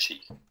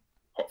 actually,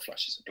 hot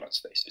flushes are blood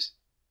stasis.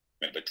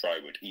 Remember, dry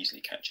wood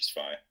easily catches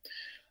fire.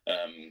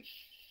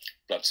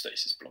 Blood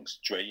stasis belongs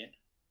to Zhuyin,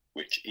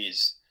 which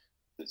is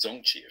the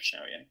Zongqi of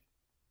Shaoyang.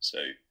 So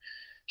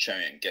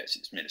Shaoyang gets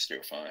its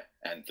ministerial fire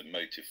and the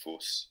motive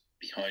force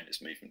behind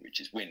its movement, which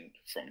is wind,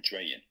 from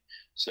Zhuyin.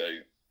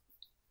 So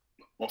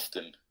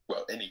often,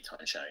 well, any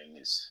time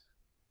Shaoyang is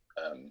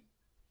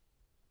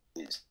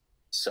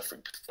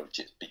suffering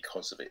pathology, it's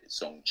because of its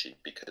Zongqi,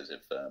 because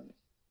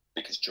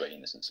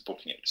Zhuyin isn't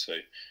supporting it. So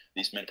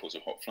these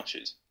menopausal hot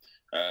flushes,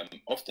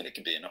 often it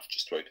can be enough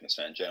just to open the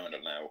sanjiao and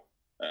allow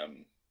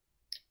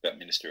that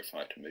ministerial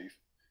fire to move.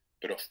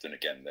 But often,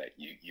 again, that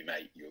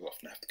you'll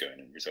often have to go in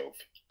and resolve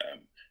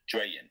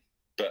Zhuyin.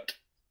 But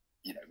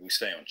you know, we'll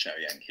stay on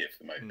Shaoyang here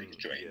for the moment, because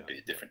Zhuyin will be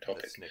a different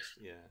topic.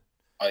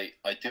 I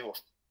do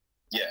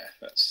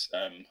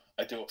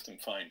often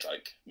find,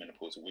 like,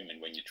 menopausal women,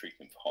 when you treat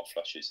them for hot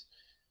flushes,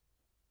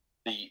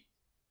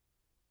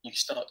 you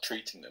start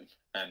treating them,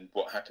 and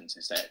what happens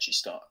is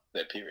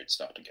their periods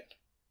start again.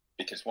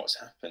 Because what's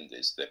happened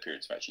is their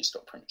periods have actually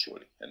stopped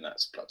prematurely, and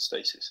that's blood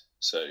stasis.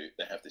 So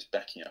they have this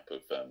backing up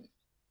of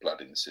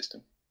blood in the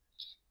system.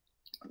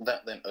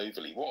 That then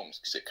overly warms,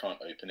 because it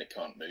can't open, it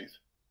can't move.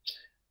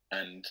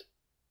 And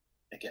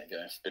again,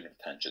 going off a bit of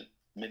a tangent,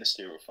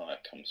 ministerial fire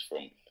comes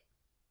from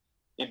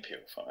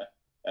imperial fire.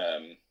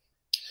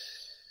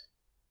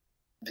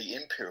 The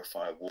imperial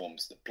fire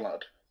warms the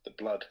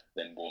blood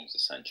then warms the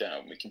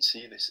sanjiao. And we can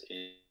see this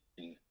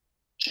in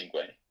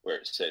Jingui, where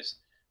it says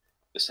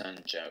the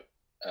sanjiao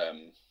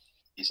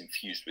is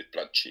infused with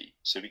blood qi.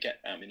 So we get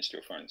our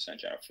ministerial fire in the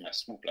sanjiao from our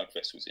small blood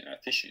vessels in our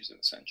tissues of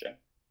the sanjiao.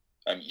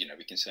 You know,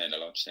 we can say in a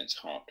large sense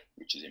heart,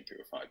 which is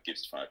imperial fire,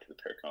 gives fire to the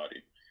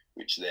pericardium,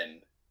 which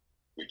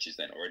is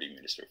then already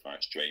ministerial fire,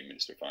 it's Zhuyin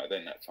ministerial fire.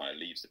 Then that fire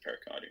leaves the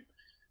pericardium,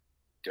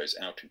 goes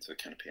out into the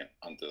canopy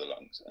under the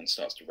lungs, and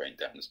starts to rain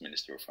down as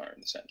ministerial fire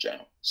in the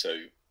sanjiao.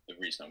 So the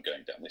reason I'm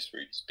going down this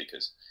route is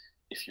because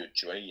if you're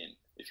Zhuyin,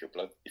 if you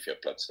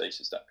have blood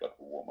stasis, that blood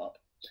will warm up,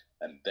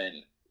 and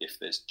then if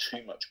there's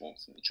too much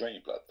warmth in the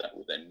Zhuyin blood, that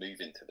will then move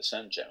into the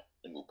sanjiao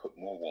and will put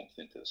more warmth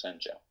into the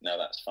sanjiao. Now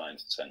that's fine,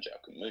 the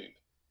sanjiao can move.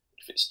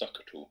 If it's stuck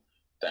at all,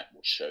 that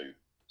will show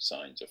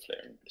signs of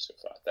flaring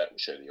ministerial fire. That will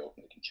show the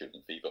alternating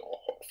children fever or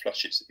hot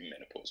flushes in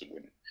menopausal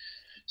women.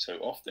 So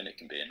often it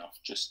can be enough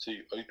just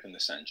to open the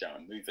sanjiao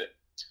and move it.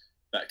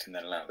 That can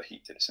then allow the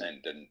heat to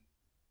descend. And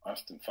I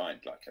often find,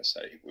 like I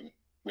say,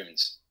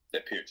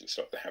 their periods will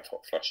stop, they have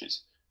hot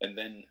flushes, and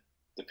then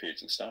the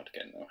periods will start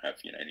again. They'll have,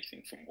 you know,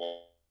 anything from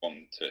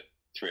 1 to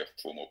 3 or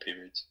 4 more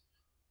periods,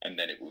 and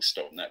then it will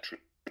stop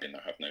naturally, and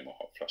they'll have no more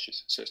hot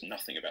flushes. So it's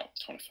nothing about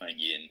tonifying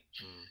yin,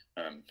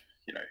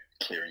 you know,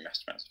 clearing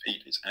mass amounts of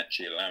heat. It's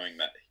actually allowing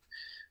that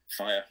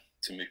fire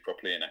to move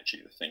properly, and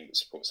actually the thing that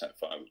supports that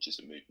fire, which is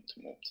a movement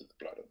to warmth of the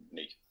blood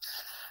underneath.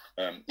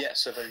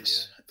 So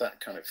that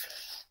kind of,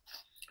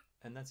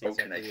 and that's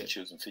alternating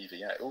chills and fever.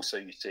 Yeah. Also,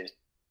 you see.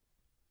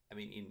 I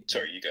mean,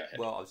 sorry, you go ahead.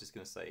 Well, I was just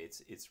going to say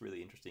it's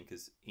really interesting,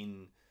 because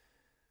in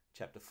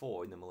chapter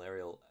 4, in the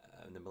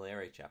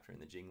malaria chapter in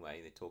the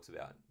Jingui, it talks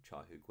about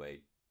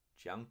Gui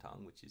Zhi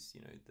Gan, which is,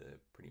 you know,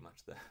 pretty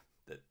much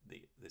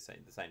the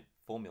same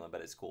formula,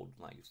 but it's called,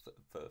 like,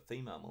 for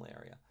female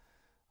malaria.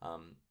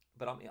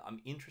 But I'm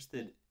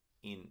interested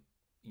in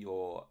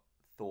your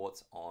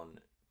thoughts on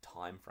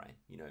time frame,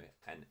 you know,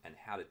 and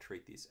how to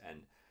treat this,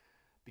 and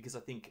because I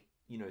think,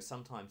 you know,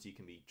 sometimes you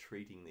can be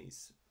treating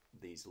these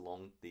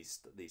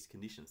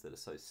conditions that are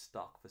so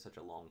stuck for such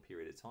a long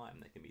period of time.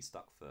 They can be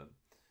stuck for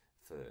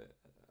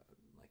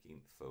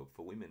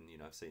women. You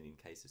know, I've seen in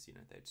cases, you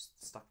know, they're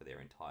just stuck for their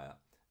entire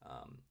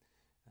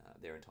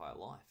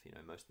life. You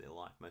know, most of their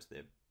life, most of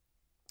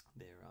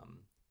their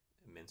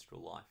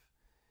menstrual life.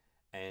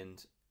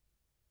 And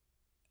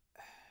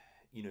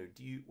you know,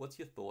 what's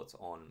your thoughts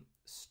on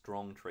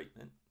strong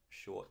treatment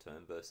short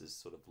term versus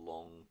sort of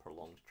long,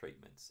 prolonged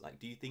treatments? Like,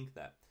 do you think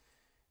that?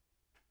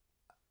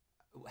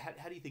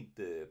 How do you think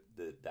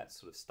that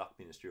sort of stuck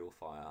ministerial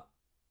fire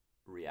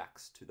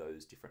reacts to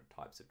those different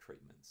types of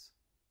treatments?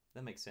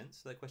 That makes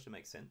sense. That question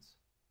makes sense.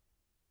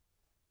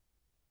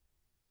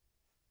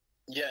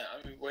 Yeah,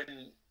 I mean,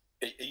 when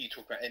you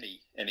talk about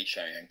any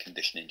Xiaoyang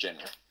condition in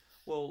general.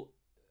 Well,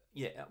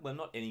 yeah, well,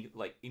 not any,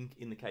 like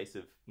in the case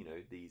of, you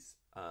know, these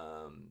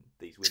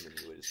women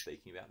you were just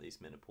speaking about, these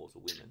menopausal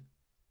women.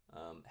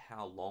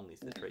 How long is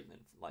the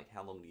treatment? Like,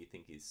 how long do you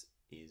think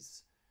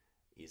is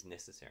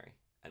necessary?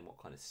 And what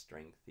kind of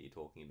strength are you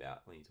talking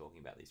about when you're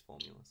talking about these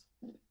formulas?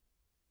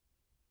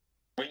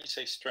 When you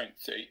say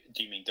strength, do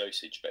you mean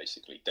dosage,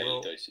 basically?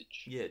 Daily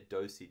dosage? Yeah,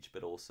 dosage,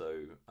 but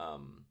also,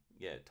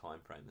 time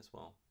frame as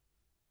well.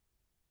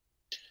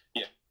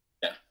 Yeah.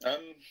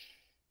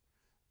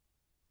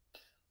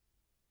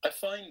 I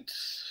find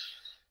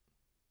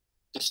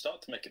to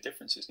start to make a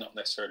difference is not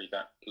necessarily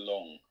that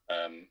long.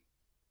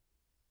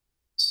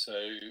 So,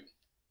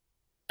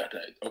 I don't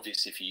know,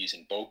 obviously if you're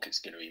using bulk, it's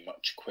going to be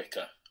much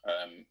quicker.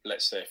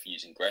 Let's say if you're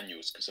using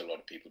granules, because a lot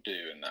of people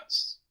do, and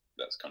that's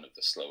kind of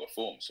the slower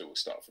form, so we'll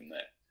start from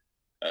there.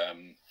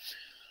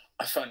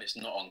 I find it's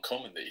not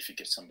uncommon that if you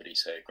give somebody,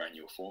 say, a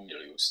granule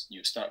formula,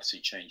 you'll start to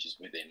see changes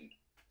within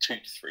 2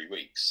 to 3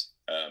 weeks.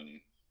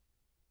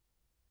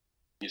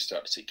 You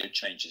start to see good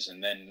changes,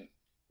 and then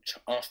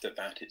after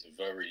that, it's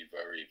very,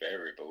 very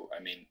variable.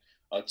 I mean,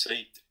 I'd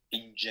say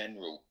in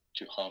general,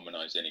 to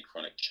harmonize any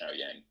chronic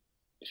Xiaoyang,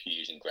 if you're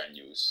using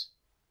granules,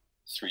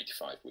 3 to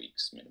 5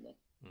 weeks minimum.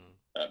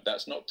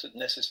 That's not to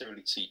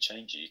necessarily see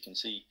changes. You can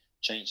see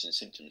changes in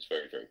symptoms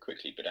very, very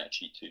quickly, but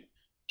actually to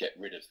get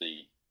rid of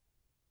the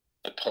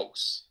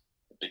pulse,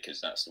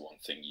 because that's the one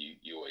thing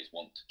you always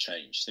want to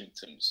change.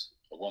 Symptoms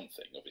are one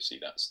thing. Obviously,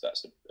 that's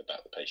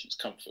about the patient's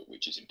comfort,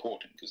 which is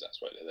important because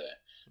that's why they're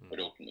there. But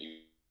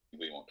ultimately,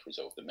 we want to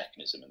resolve the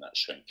mechanism, and that's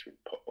shown through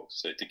the pulse.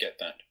 So to get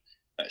that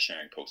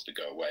Xiaoyang pulse to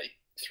go away,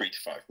 3 to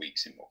 5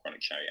 weeks in more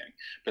chronic Xiaoyang.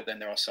 But then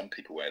there are some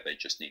people where they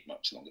just need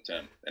much longer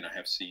term. And I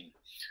have seen,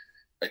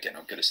 again,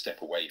 I'm going to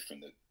step away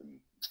from the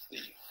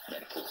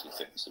menopausal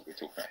things that we're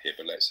talking about here,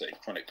 but let's say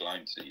chronic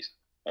Lyme disease.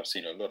 I've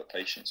seen a lot of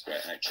patients where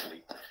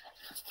actually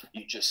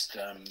you just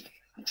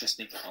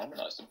need to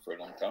harmonise them for a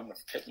long time.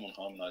 I've kept them on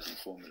harmonising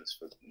formulas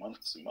for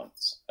months and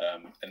months,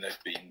 and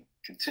they've been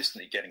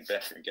consistently getting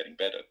better and getting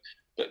better.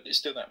 But it's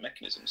still, that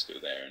mechanism still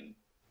there, and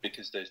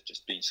because there's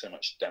just been so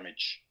much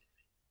damage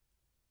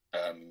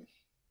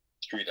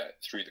through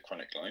the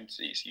chronic Lyme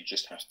disease, you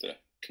just have to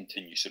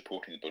continue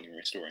supporting the body and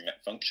restoring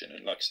that function.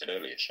 And like I said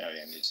earlier,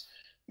 Xiaoyang is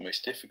the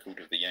most difficult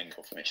of the Yang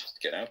conformations to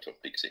get out of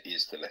because it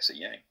is the lesser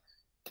Yang,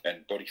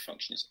 and body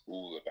function is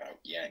all about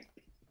Yang.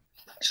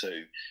 So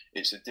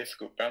it's a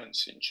difficult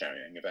balance in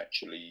Xiaoyang of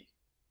actually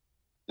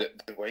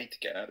the way to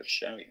get out of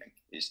Xiaoyang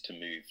is to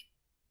move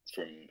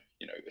from,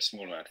 you know, a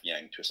small amount of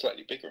Yang to a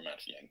slightly bigger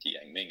amount of Yang to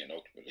Yang Ming and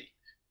ultimately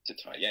to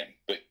Tai Yang.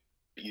 But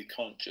you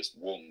can't just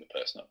warm the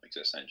person up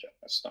because their Sanjiao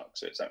are stuck.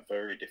 So it's that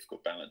very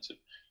difficult balance of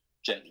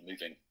gently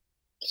moving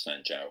the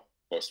Sanjiao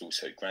whilst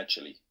also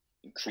gradually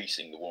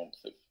increasing the warmth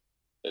of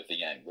the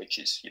Yang, which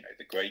is, you know,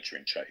 the Gui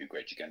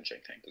Zhi Gan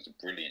Tang does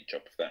a brilliant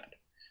job of that.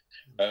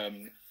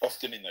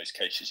 Often in those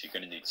cases, you're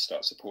going to need to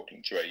start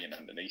supporting Zhui in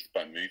underneath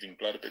by moving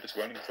blood a bit as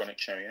well in chronic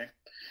Xiaoyang.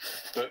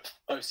 But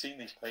I've seen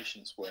these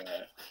patients where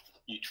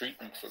you treat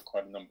them for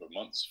quite a number of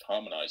months,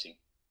 harmonizing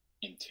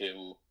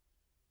until,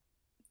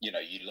 you know,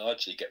 you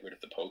largely get rid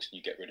of the pulse and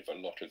you get rid of a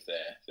lot of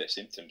their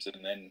symptoms.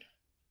 And then,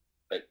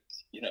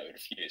 you know, in a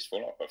few years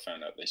follow-up, I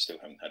found out they still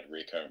haven't had a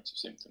reoccurrence of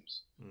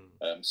symptoms.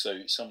 So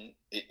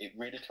it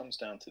really comes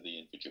down to the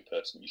individual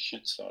person. You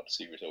should start to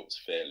see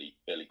results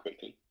fairly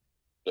quickly.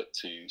 But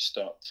to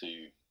start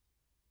to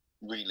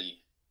really,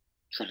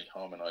 truly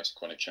harmonise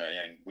chronic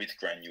Xiaoyang with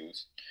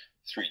granules,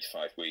 3 to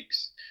 5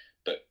 weeks.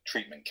 But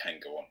treatment can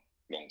go on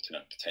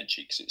long-term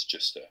potentially because it's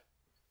just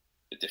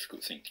a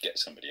difficult thing to get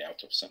somebody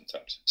out of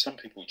sometimes. Some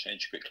people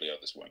change quickly,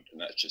 others won't, and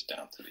that's just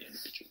down to the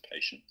individual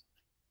patient.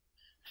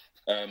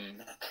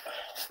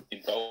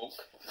 In bulk,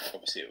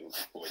 obviously it will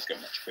always go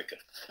much quicker.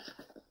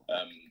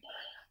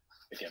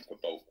 Again, for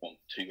bulk,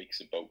 2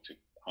 weeks of bulk to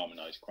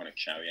harmonise chronic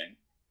Xiaoyang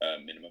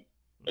minimum.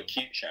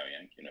 Acute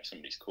Xiaoyang, you know, if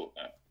somebody's caught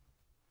that,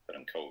 but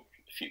I'm cold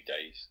a few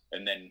days.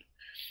 And then,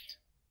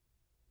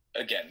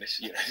 again, this,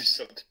 you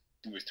know,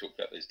 we've talked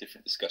about, there's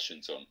different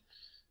discussions on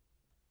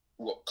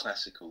what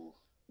classical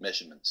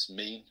measurements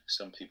mean.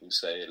 Some people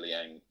say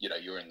Liang, you know,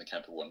 you're in the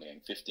camp of 1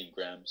 Liang 15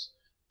 grams.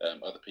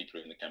 Other people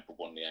are in the camp of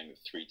 1 Liang of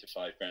 3 to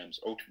 5 grams.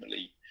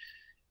 Ultimately,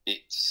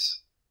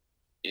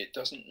 it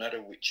doesn't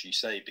matter which you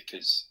say,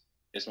 because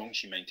as long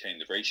as you maintain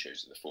the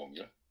ratios of the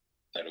formula,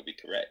 that'll be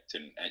correct.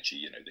 And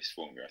actually, you know, this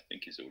formula I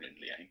think is all in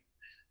Liang,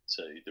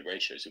 so the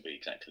ratios will be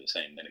exactly the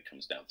same. Then it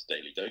comes down to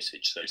daily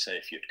dosage. So say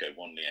if you had to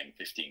go 1 Liang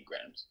 15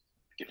 grams,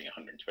 giving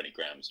 120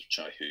 grams of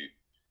Chai Hu,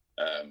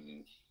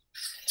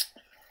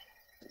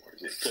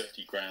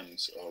 30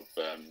 grams of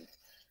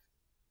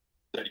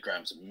 30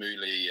 grams of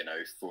Muli, you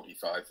know,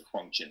 45 of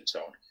Huangjin and so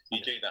on.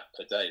 You do that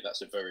per day,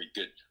 that's a very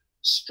good,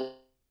 strong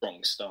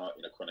strong start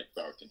in a chronic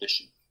viral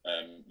condition,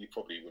 you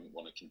probably wouldn't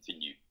want to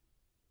continue,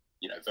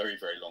 very,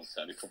 very long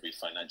term. It's probably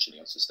financially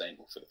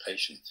unsustainable for the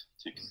patient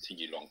to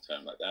continue long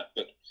term like that.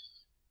 But,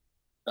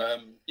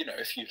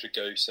 if you were to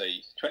go,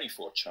 say,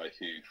 24 Chai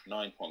Hu,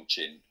 9 Huang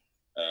Qin,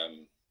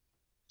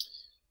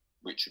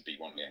 which would be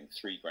 1 Liang,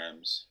 3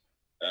 grams,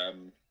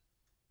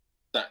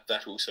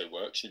 that also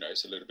works.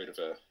 It's a little bit of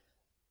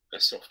a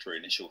softer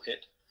initial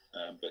hit,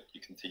 but you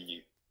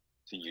continue,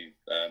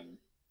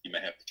 you may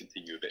have to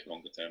continue a bit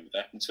longer term with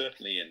that. And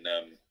certainly in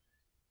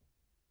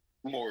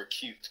more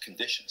acute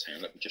conditions. Hang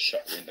on, let me just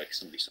shut the window because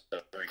somebody's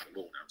mowing the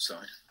lawn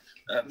outside.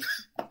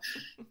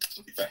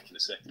 I'll be back in a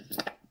second.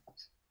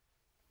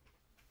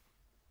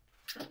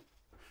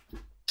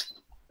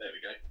 There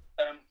we go.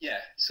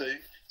 So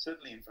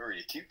certainly in very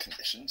acute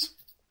conditions,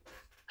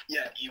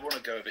 you want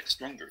to go a bit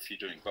stronger if you're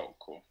doing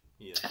bulk, or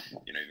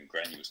even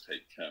granules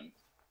take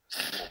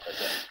more per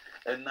day.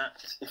 And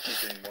that, if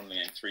you're doing 1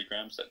 Liang 3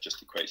 grams, that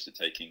just equates to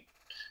taking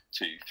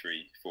 2,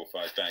 3, 4,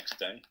 5 bags a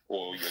day,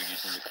 or you're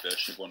using the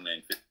version of 1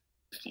 Liang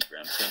 50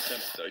 grams. So in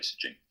terms of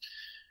dosaging,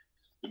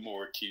 the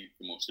more acute,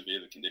 the more severe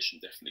the condition,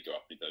 definitely go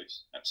up in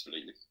dose,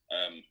 absolutely.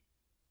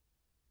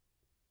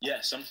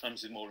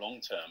 Sometimes in more long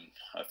term,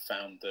 I've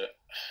found that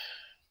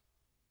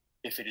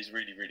if it is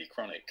really, really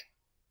chronic,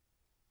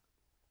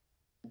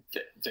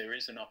 there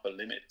is an upper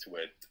limit to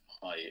where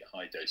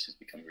high doses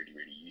become really,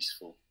 really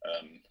useful.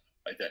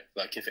 I don't,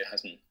 like, if it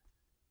hasn't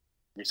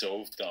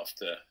resolved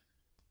after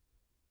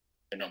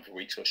a number of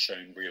weeks or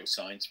shown real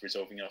signs of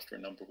resolving after a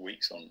number of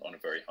weeks on a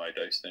very high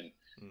dose, then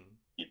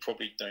you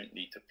probably don't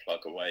need to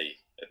plug away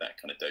at that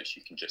kind of dose.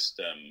 You can just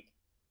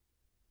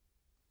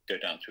go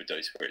down to a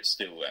dose where it's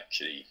still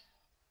actually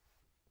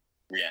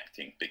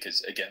reacting,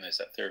 because again, there's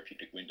that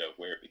therapeutic window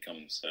where it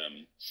becomes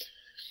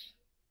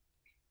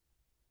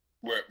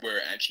where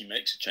it actually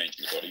makes a change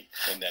in the body,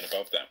 and then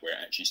above that where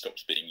it actually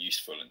stops being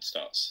useful and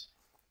starts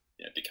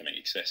becoming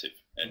excessive.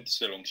 And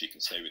so long as you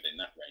can stay within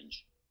that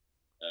range.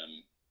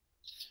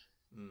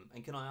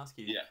 And can I ask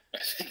you? Yeah, I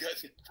think.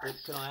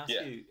 Can I ask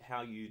you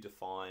how you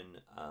define?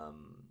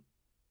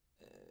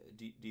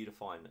 Do you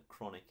define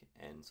chronic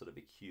and sort of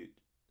acute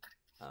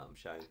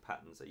showing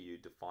patterns? Are you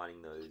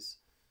defining those?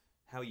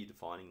 How are you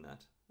defining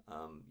that?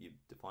 You're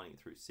defining it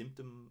through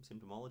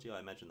symptomology. I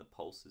imagine the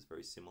pulse is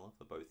very similar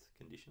for both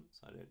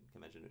conditions. I don't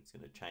imagine it's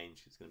going to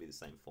change. It's going to be the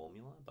same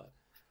formula, but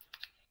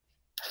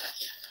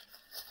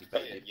the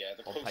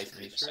pulse will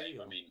be the same.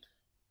 Or? I mean,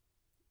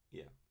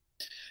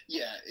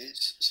 yeah,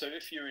 it's so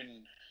if you're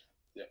in,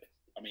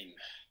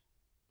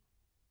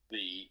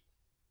 the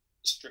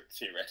strict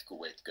theoretical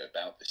way to go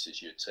about this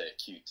is you'd say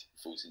acute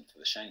falls into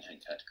the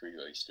Shanghan category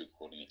where you're still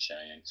calling it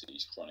Xiaoyang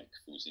disease. Chronic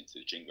falls into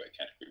the Jingwei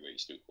category where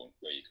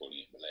you're calling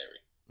it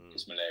malaria.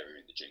 Because malaria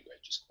in the Jingwei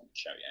just called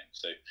Xiaoyang.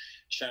 So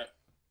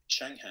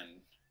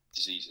Shanghan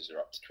diseases are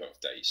up to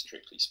 12 days,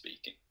 strictly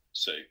speaking.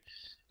 So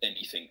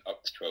anything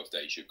up to 12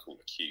 days you call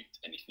acute.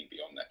 Anything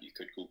beyond that you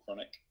could call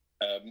chronic.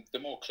 The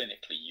more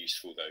clinically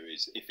useful though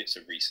is if it's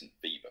a recent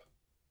fever.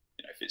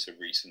 If it's a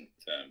recent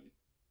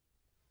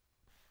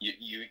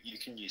you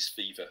can use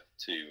fever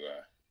to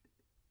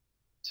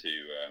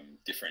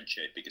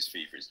differentiate, because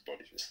fever is the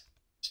body's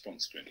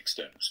response to an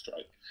external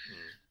strike.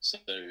 So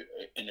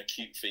an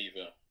acute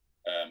fever,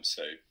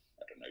 so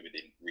I don't know,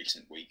 within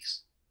recent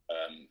weeks,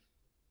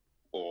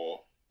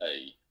 or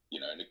a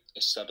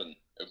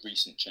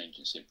recent change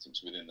in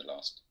symptoms within the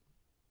last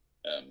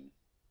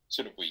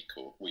sort of week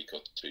or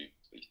two,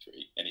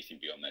 3. Anything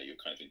beyond that, you're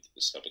kind of into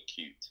the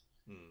subacute.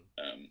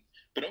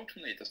 But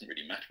ultimately, it doesn't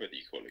really matter whether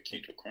you call it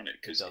acute or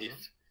chronic, because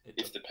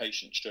if the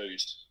patient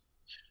shows,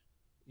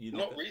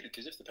 not really,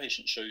 because if the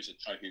patient shows a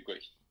Chai Hu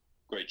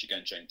Gui Zhi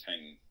Gan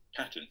Tang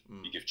pattern,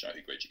 you give Chai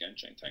Hu Gui Zhi Gan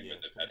Tang,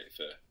 but they've had it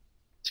for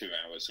 2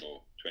 hours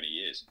or 20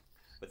 years.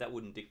 But that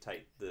wouldn't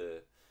dictate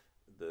the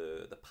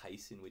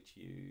pace in which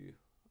you,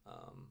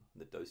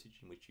 the dosage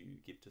in which you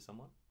give to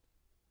someone.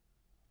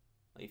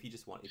 Like if it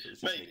was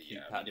just an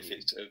acute pattern. If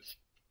it's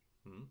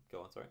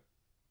go on, sorry.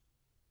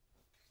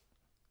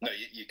 No,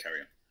 you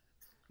carry on.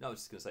 No, I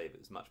was just going to say, if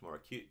it's much more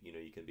acute, you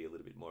can be a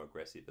little bit more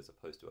aggressive as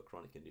opposed to a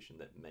chronic condition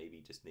that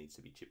maybe just needs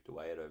to be chipped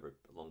away at over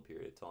a long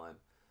period of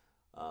time.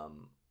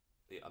 I'm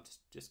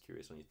just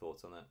curious on your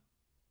thoughts on that.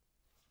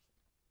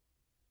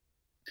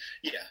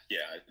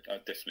 I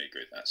definitely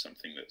agree with that.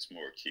 Something that's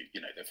more acute.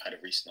 They've had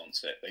a recent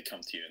onset. They come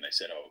to you and they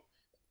said, "Oh,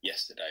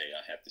 yesterday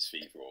I had this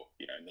fever," or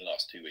in the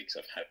last 2 weeks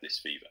I've had this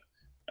fever.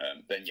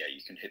 Then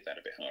you can hit that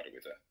a bit harder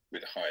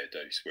with a higher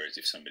dose. Whereas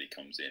if somebody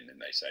comes in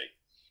and they say,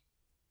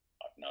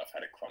 "I don't know, I've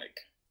had a chronic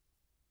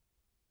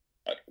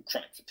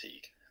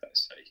fatigue,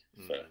 let's say,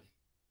 for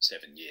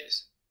 7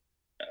 years,"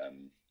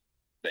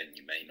 then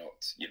you may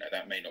not,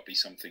 that may not be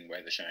something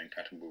where the Xiaoyang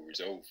pattern will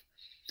resolve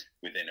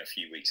within a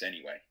few weeks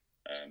anyway.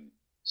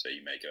 So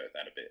you may go at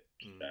that a bit,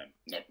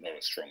 not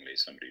as strongly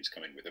as somebody who's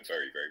come in with a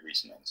very, very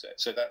recent onset.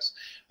 So that's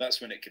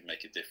when it could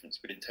make a difference.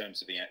 But in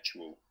terms of the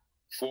actual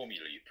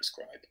formula you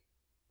prescribe,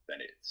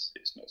 then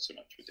it's not so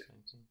much of a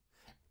difference.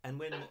 And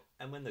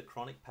when the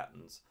chronic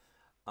patterns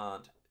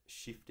aren't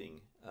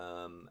shifting,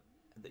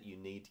 that you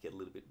need to get a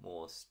little bit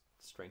more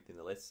strengthening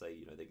the, let's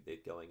say, they're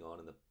going on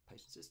and the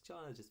patient's just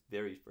kind of just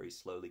very, very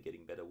slowly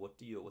getting better.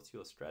 What's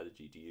your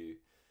strategy? Do you,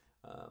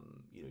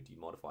 do you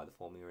modify the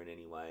formula in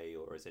any way,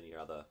 or is any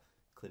other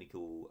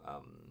clinical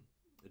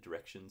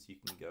directions you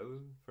can go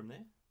from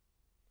there?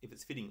 If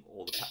it's fitting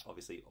all the,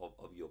 obviously,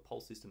 of your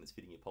pulse system, it's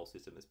fitting your pulse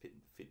system, it's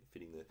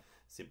fitting the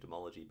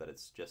symptomology, but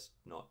it's just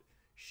not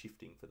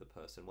shifting for the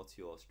person. What's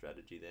your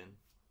strategy then?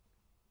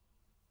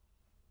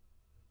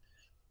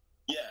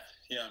 Yeah.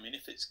 I mean,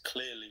 if it's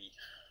clearly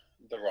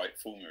the right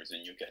formulas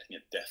and you're getting a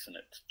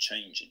definite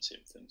change in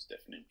symptoms,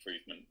 definite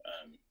improvement,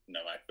 no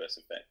adverse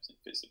effects if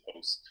it's the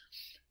pulse,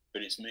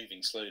 but it's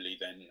moving slowly,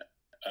 then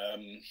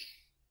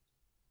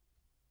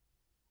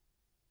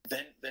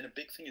a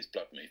big thing is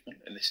blood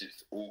movement, and this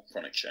is all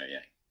chronic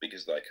Xiaoyang,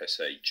 because like I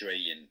say,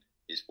 Zhueyin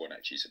is what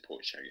actually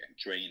supports Xiaoyang.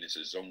 Zhueyin is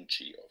a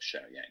zongqi of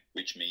Xiaoyang,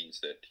 which means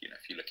that,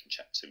 if you look in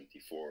chapter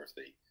 74 of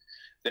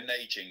the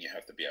Neijing, you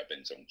have the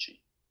Biaben zongqi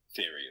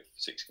theory of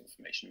six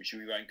conformation, which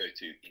we won't go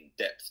to in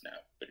depth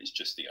now, but it's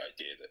just the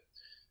idea that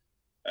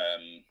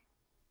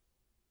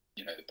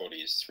the body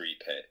is three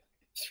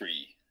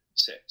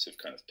sets of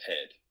kind of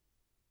paired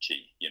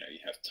qi. You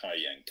have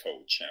Taiyang,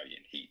 cold,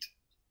 Xiaoyin, heat.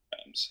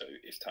 So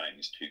if Taiyang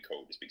is too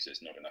cold, it's because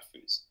there's not enough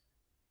of its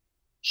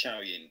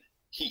Xiaoyin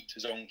heat,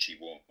 zongqi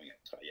warming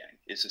up Taiyang.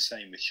 It's the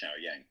same with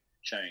Xiaoyang.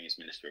 Xiaoyang is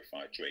minister of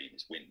fire, Zhueyin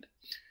is wind.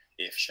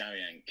 If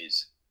Xiaoyang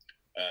is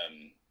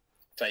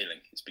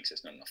failing, it's because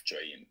there's not enough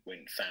Zhueyin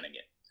wind fanning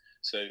it.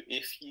 So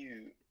if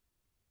you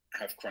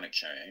have chronic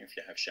Xiaoyang, if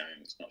you have Xiaoyang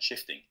that's not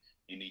shifting,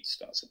 you need to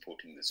start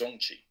supporting the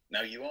zongqi.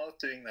 Now, you are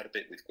doing that a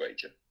bit with Gui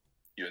Zhi.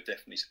 You are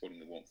definitely supporting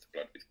the warmth of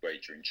blood with Gui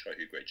Zhi and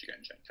Gui Zhi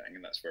Gan Jiang,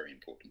 and that's very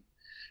important,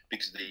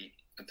 because the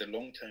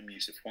long-term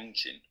use of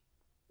Huangqin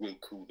will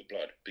cool the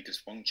blood,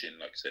 because Huangqin,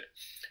 like I said,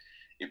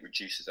 it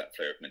reduces that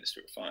flare of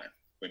Minister of Fire.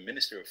 When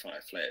Minister of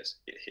Fire flares,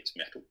 it hits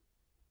metal,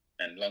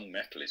 and lung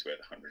metal is where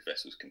the 100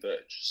 vessels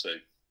converge. So,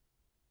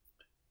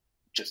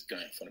 just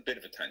going off on a bit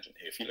of a tangent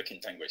here, if you look in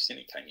Dangui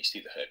Sini Tang, you see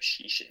the herb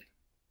Xixin.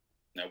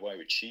 Now, why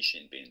would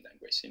Xixin be in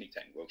Dangui Sini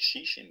Tang? Well,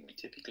 Xixin we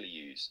typically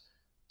use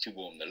to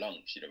warm the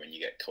lungs. When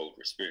you get cold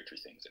respiratory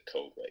things, a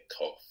cold wet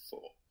cough,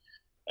 or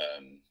a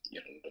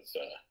lot of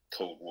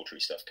cold watery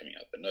stuff coming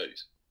out the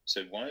nose.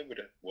 So why would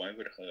a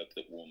herb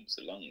that warms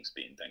the lungs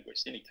be in Dangui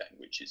Sini Tang,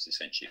 which is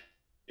essentially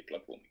a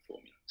blood warming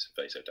formula? It's a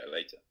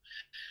vasodilator.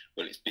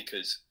 Well, it's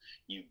because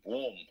you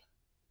warm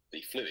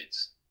the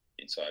fluids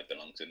inside the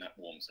lungs, and that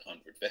warms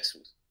 100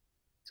 vessels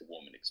to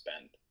warm and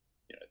expand,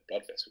 the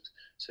blood vessels.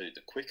 So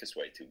the quickest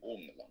way to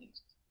warm the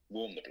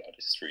blood,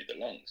 is through the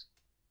lungs.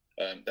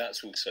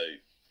 That's also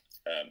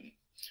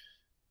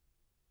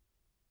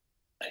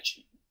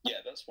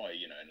that's why,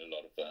 in a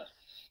lot of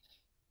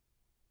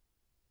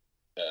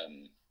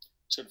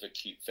sort of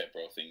acute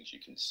febrile things, you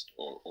can,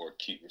 or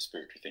acute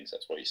respiratory things,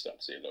 that's why you start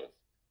to see a lot of,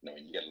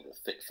 when you get a lot of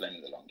thick phlegm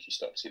in the lungs, you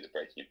start to see the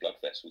breaking of blood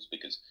vessels,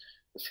 because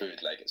the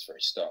fluid layer gets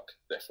very stuck,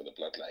 therefore the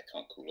blood layer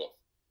can't cool off.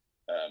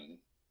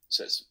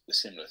 So it's a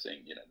similar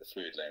thing, the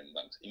fluid layer in the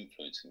lungs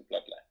influencing the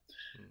blood layer.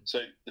 So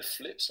the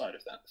flip side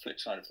of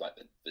like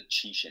the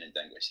Qixin and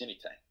Dangui Sini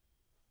Tang,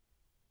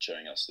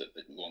 showing us that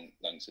the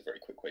lungs are a very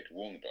quick way to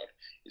warm the blood,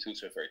 is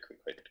also a very quick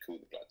way to cool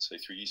the blood. So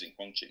through using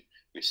Huangqin,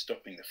 we're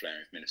stopping the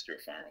flaring of Minister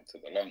of Fire onto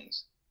the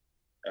lungs.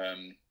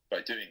 By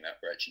doing that,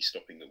 we're actually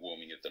stopping the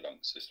warming of the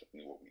lungs, so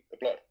stopping the warming of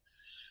the blood.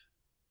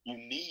 You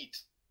need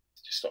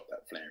to stop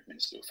that flaring of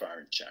Minister of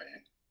Fire in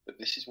Xiaoyang, but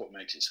this is what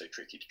makes it so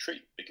tricky to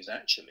treat, because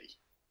actually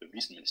the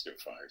reason Minister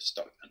of Fire is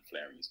stuck and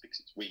flaring is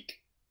because it's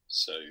weak.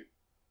 So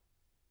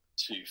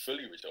to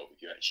fully resolve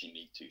it, you actually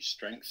need to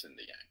strengthen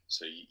the yang.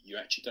 So you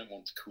actually don't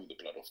want to cool the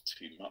blood off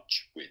too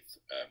much with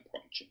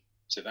Huangqin.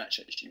 So that's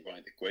actually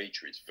why the Gui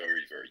Zhi is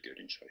very, very good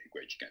in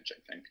Gui Zhi Gan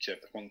Jiang, because you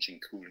have the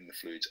Huangqin cooling the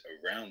fluids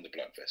around the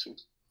blood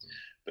vessels,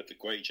 but the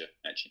Gui Zhi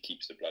actually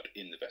keeps the blood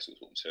in the vessels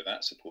warm. So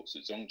that supports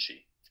the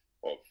zongqi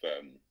of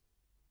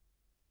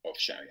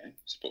Xiaoyang,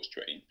 supports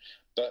Zhueyin.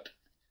 But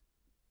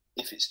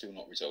if it's still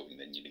not resolving,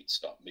 then you need to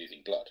start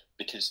moving blood,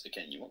 because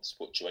again, you want to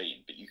support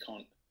Zhueyin, but you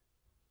can't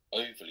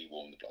overly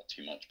warm the blood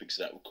too much, because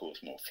that will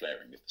cause more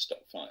flaring of the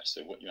start fire.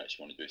 So what you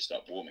actually want to do is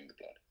start warming the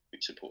blood,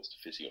 which supports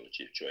the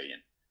physiology of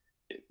Zhueyin.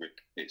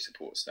 It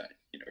supports that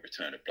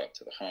return of blood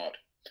to the heart,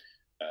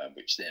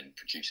 which then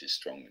produces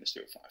strong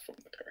Minister of Fire from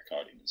the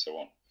pericardium and so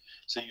on.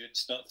 So you would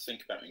start to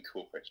think about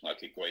incorporating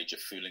like a Gui Zhi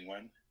Fuling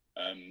Wan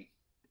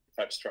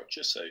type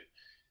structure. So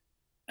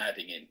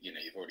adding in,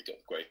 you've already got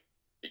the Gui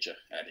Zhi,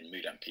 adding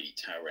Mudan Pi,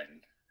 Tao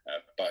Ren,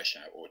 Bai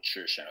Shao or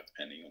Chi Shao,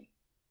 depending on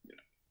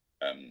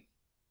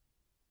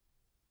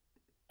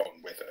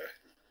whether,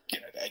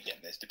 again,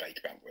 there's debate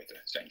about whether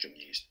Zhang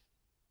used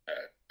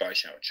Bai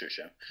Shao or Chi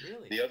Shao.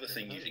 Really? The other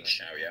thing using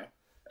Xiaoyao,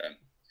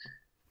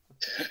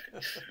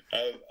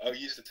 I'll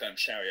use the term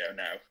Xiaoyao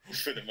now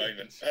for the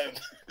moment.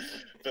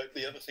 But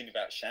the other thing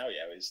about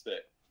Xiaoyao is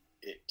that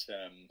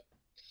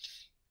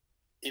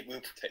it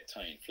will protect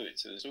Taiyang fluid.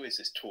 So there's always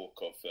this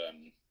talk of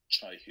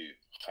Chaihu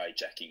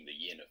hijacking the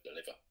yin of the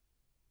liver,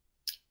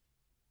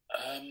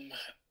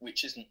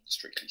 which isn't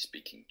strictly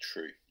speaking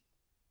true.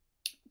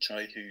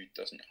 Chai Hu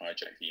doesn't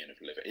hijack the yin of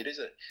the liver.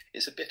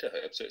 It's a bitter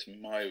herb, so it's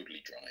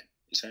mildly dry.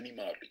 It's only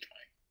mildly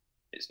dry.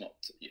 It's not,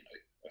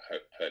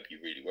 a herb you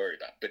really worry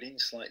about. But in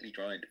slightly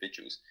dry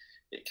individuals,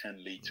 it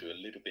can lead to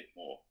a little bit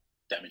more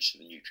damage to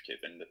the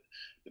nutritive. And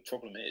the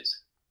problem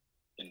is,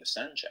 in the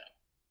Sanjiao,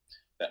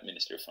 that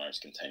Ministry of Fire is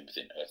contained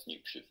within earth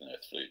nutritive and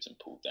earth fluids and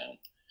pulled down.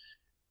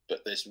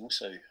 But there's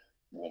also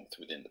warmth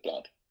within the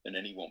blood, and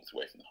any warmth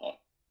away from the heart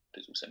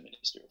is also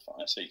Ministry of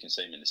Fire. So you can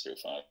say Ministry of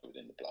Fire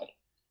within the blood.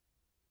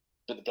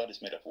 But the blood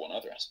is made up of one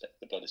other aspect.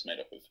 The blood is made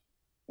up of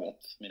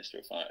warmth, Ministry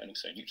of Fire, and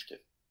also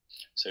nutritive.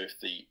 So if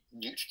the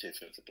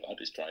nutritive of the blood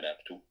is dried out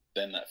at all,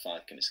 then that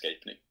fire can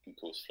escape and it can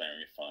cause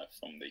flaring of fire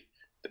from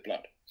the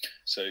blood.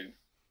 So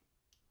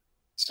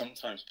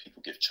sometimes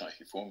people give Chai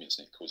Hu formulas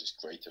and it causes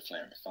greater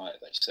flaring of fire.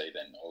 They say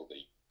then,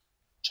 the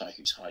Chai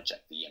Hu's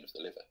hijacked the yin of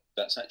the liver.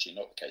 That's actually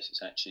not the case.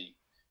 It's actually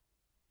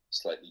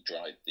slightly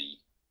dried the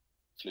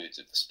fluids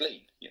of the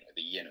spleen,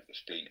 the yin of the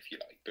spleen, if you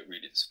like, but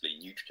really the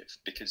spleen nutritive.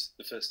 Because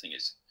the first thing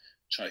is,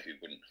 Chai Hu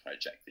wouldn't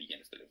hijack the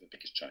yin of the liver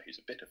because Chai Hu is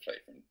a bitter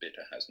flavour, and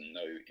bitter has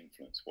no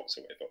influence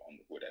whatsoever on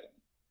the wood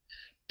element.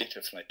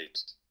 Bitter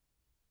flavours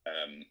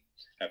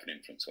have an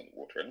influence on the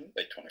water element.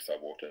 They tonify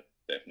water.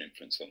 They have an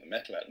influence on the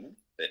metal element.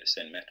 They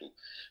descend metal.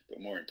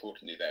 But more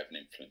importantly, they have an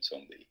influence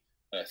on the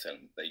earth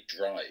element. They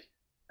dry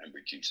and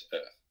reduce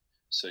earth.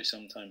 So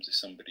sometimes if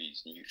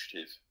somebody's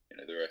nutritive,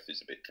 their earth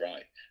is a bit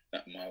dry,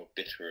 that mild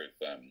bitter of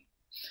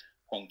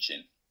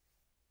Huangjin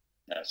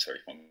as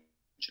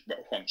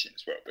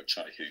well, but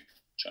Chai Hu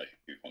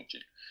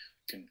Huangjin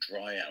can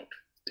dry out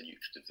the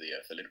nutritive of the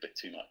earth a little bit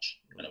too much.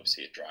 And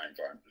obviously a dry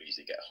environment will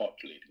easily get hot,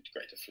 leading to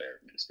greater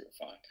flare of Ministry of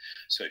Fire.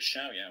 So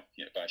Xiaoyao,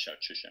 Bai Xiao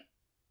Chuxiao,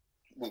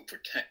 will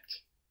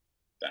protect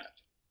that,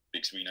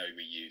 because we know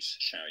we use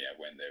Xiaoyao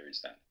when there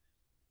is that,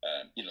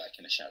 like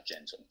in a Xiao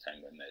Jian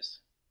Tang, when there's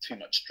too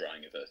much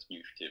drying of earth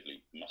nutritively,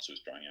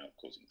 muscles drying out,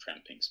 causing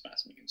cramping,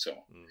 spasming, and so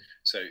on.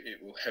 So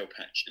it will help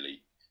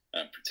actually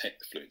protect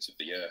the fluids of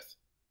the earth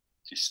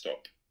to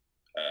stop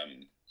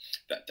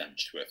that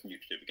damage to earth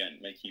nutritive, again,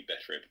 making you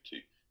better able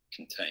to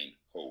contain,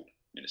 hold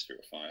Ministry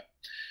of Fire.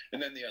 And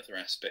then the other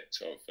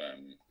aspect of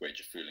Gui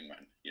Zhi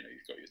Gan,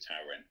 you've got your Tao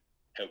Ren,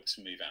 helps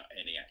move out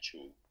any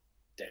actual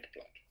dead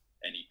blood,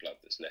 any blood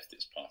that's left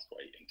its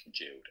pathway and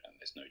congealed, and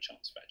there's no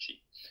chance of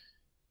actually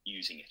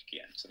using it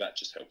again. So that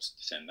just helps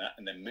to send that.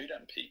 And then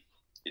Mudan Pi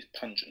is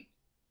pungent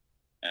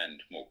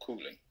and more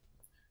cooling.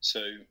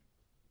 So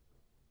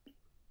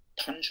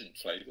pungent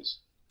flavours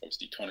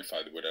obviously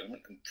tonify the wood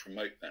element and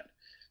promote that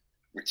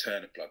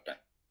return of blood back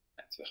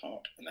to the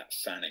heart and that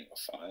fanning of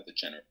fire, the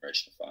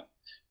generation of fire.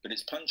 But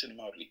it's pungent and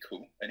mildly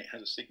cool, and it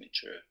has a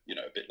signature,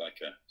 a bit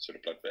like a sort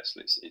of blood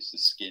vessel. It's the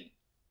skin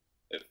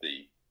of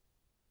the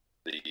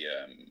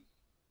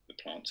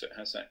plant, so it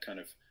has that kind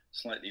of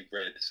slightly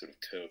red sort of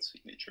curled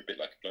signature, a bit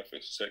like a blood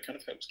vessel. So it kind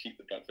of helps keep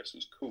the blood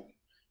vessels cool.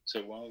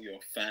 So while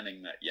you're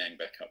fanning that yang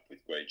back up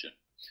with Gui Zhi,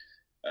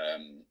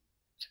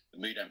 the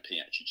Mudan Pi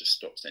actually just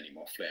stops any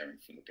more flaring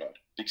from the blood.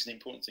 Because the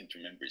important thing to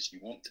remember is you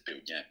want to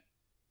build yang,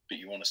 but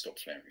you want to stop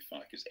flaring your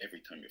fire, because every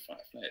time your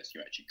fire flares,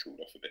 you actually cool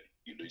off a bit,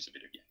 you lose a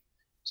bit of yang.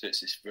 So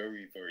it's this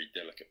very, very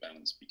delicate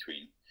balance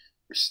between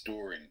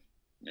restoring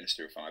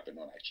Ministry of Fire but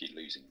not actually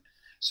losing it.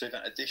 So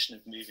that addition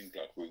of moving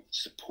blood will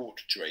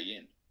support Dui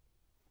Yin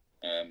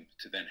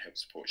to then help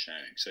support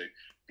Xiaoyang. So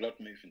blood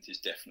movement is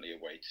definitely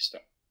a way to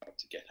start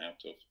to get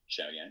out of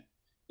Xiaoyang.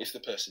 If the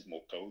person is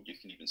more cold, you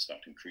can even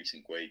start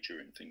increasing Gui Zhi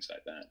and things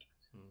like that.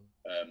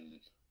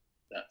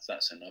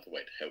 That's another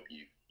way to help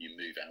you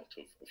move out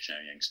of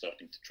Xiaoyang,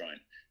 starting to try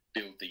and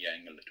build the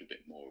yang a little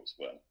bit more as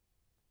well.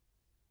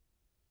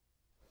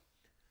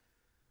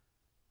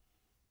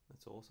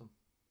 That's awesome.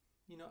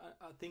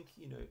 I think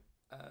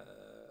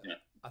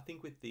I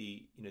think with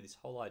the this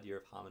whole idea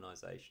of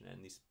harmonization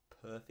and this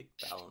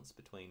perfect balance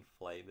between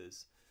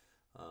flavors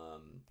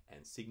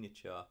and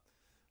signature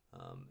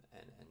and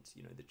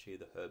the chi of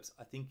the herbs,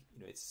 I think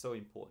it's so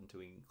important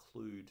to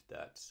include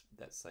that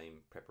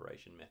same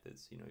preparation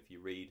methods. If you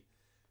read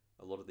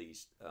a lot of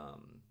these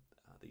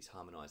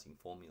harmonizing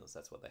formulas,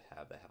 that's what they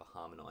have. They have a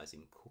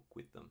harmonizing cook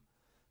with them.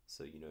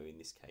 So in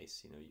this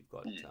case, you've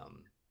got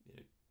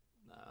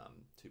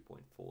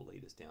 2.4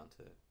 liters down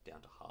to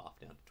half,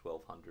 down to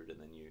 1200, and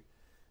then you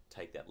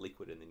take that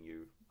liquid and then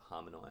you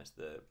harmonize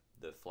the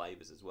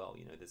flavors as well.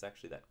 There's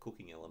actually that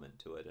cooking element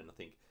to it, and I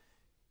think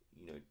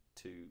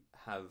to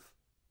have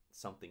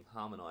something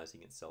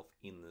harmonizing itself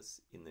in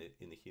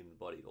the human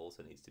body, it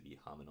also needs to be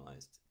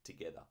harmonized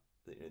together.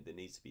 There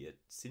needs to be a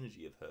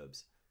synergy of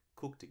herbs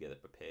cooked together,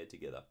 prepared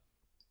together,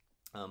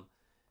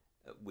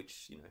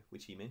 which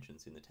he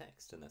mentions in the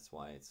text, and that's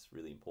why it's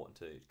really important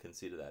to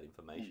consider that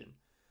information.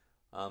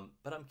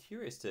 But I'm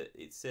curious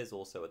it says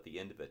also at the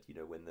end of it,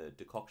 when the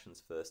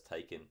decoction's first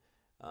taken,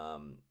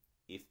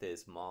 if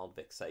there's mild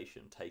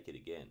vexation, take it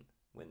again.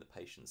 When the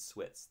patient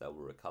sweats, they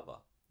will recover.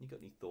 You got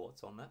any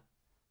thoughts on that?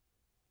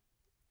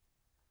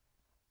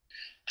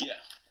 Yeah.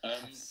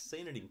 I've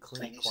seen it in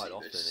clinic quite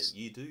often, and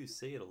you do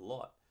see it a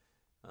lot.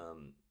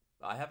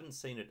 I haven't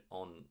seen it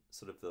on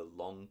sort of the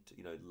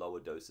lower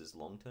doses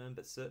long term,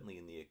 but certainly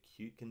in the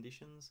acute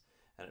conditions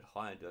and at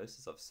higher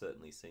doses, I've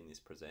certainly seen this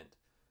present.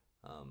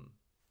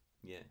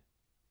 Yeah.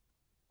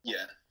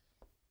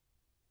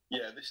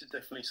 This is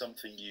definitely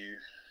something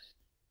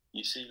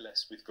you see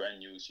less with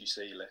granules. You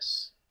see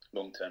less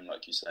long term,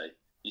 like you say.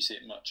 You see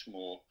it much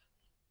more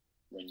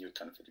when you're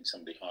kind of hitting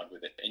somebody hard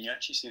with it, and you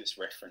actually see this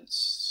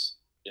reference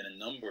in a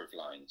number of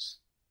lines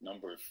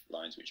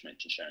which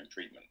mention showering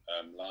treatment.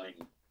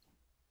 Line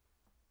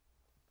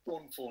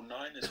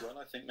 149 as well,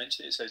 I think,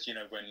 mentioned it. It says,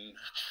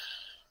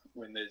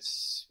 when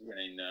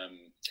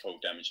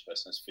cold damaged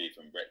person has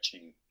fever and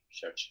retching,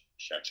 Xiao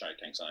Chai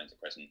Tang signs are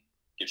present,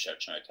 give Xiao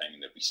Chai Tang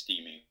and they'll be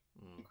steaming,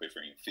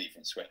 quivering, fever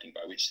and sweating,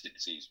 by which the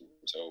disease will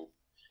resolve.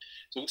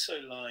 There's also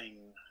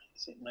line,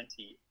 is it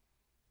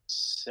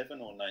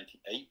 97 or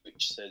 98,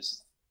 which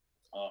says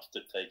after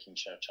taking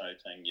Xiao Chai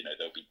Tang,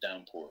 there'll be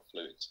downpour of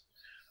fluids.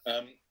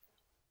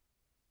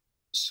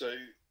 So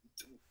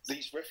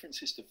these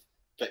references to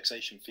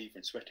vexation, fever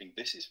and sweating,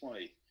 this is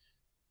why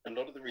a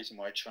lot of the reason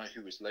why Chai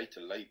Hu was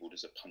later labelled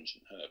as a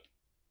pungent herb,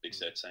 because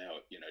they'd say,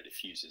 it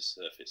diffuses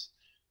surface.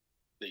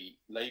 The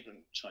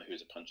labelling Chai Hu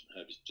as a pungent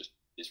herb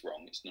is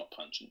wrong. It's not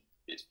pungent.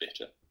 It's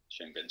bitter.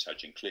 Zhi Gan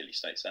Jiang clearly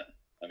states that.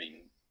 I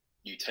mean,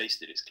 you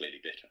taste it, it's clearly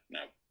bitter.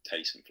 Now,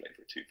 taste and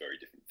flavour are two very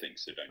different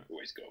things, so don't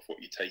always go off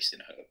what you taste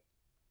in a herb.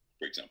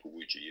 For example,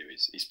 Wu Ji Yu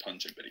is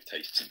pungent, but it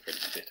tastes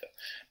incredibly bitter.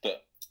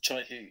 But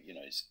Chai Hu,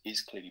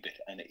 is clearly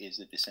bitter, and it is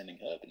a descending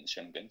herb in the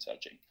Zhi Gan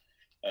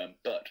Jiang.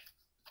 But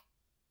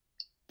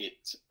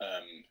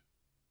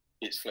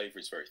its flavour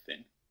is very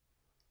thin,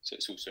 so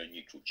it's also a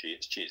neutral qi.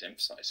 Its qi is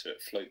emphasised, so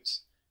it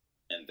floats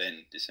and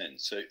then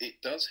descends. So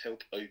it does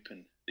help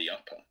open the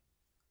upper,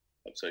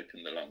 helps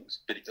open the lungs,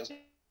 but it doesn't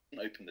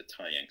open the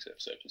Tai Yang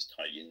surface, it opens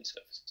Tai Yin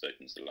surface, it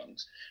opens the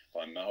lungs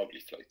by mildly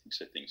floating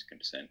so things can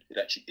descend.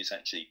 It's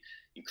actually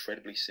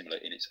incredibly similar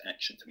in its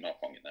action to Ma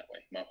Huang in that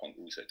way. Ma Huang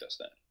also does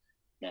that.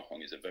 Ma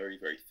Huang is a very,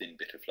 very thin,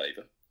 bitter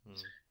flavour.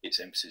 Its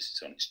emphasis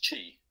is on its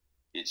qi.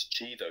 Its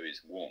qi, though,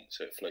 is warm,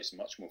 so it floats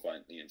much more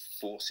violently and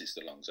forces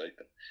the lungs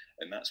open.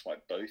 And that's why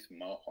both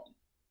Ma Huang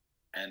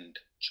and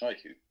Chai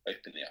Hu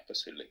open the upper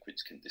so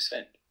liquids can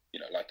descend.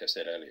 Like I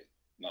said earlier,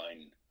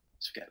 line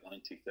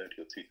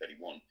 230 or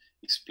 231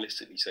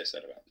 explicitly says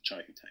that about the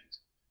Chai Hu Tangs.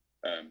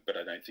 But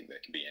I don't think there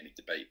can be any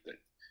debate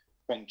that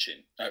Ma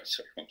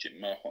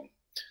Huang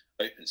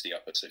opens the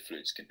upper so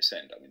fluids can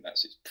descend. I mean,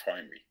 that's its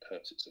primary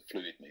purpose. It's a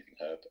fluid-moving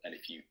herb, and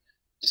if you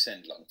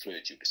descend lung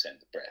fluids, you'll descend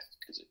the breath,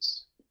 because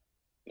it's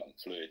lung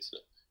fluids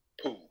that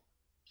pull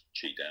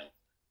qi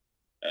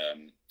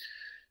down.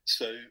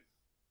 So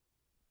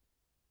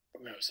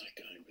where was I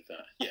going with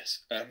that? Yes.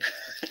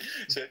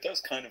 So it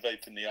does kind of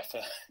open the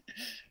upper.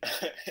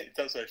 It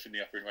does open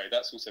the upper in a way.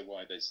 That's also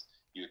why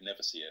you would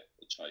never see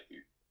a Chai Hu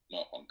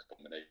Ma Huang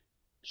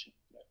combination.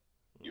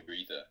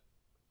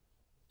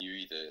 You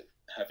either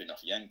have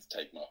enough yang to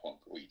take Ma Huang,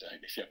 or you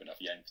don't. If you have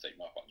enough yang to take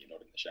Ma Huang, you're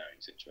not in the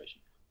showering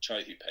situation.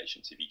 Chai Hu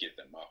patients, if you give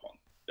them Ma Huang,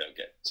 they'll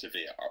get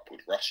severe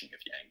upward rushing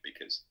of yang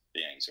because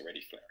the yang is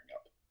already flaring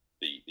up.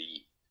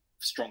 The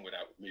strong-word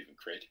outward movement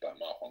created by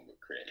Ma Huang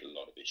would create a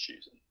lot of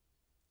issues and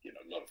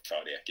a lot of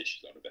cardiac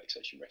issues, a lot of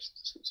vexation,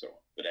 restlessness, and so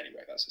on. But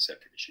anyway, that's a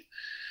separate issue.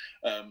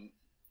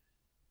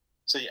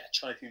 So yeah,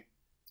 Chai Hu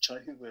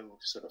will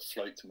sort of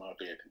float to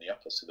mildly open the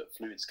upper so that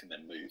fluids can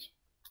then move.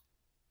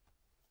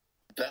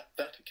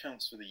 That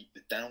accounts for the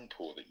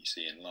downpour that you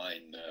see in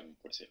line,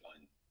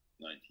 line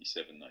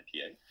 97,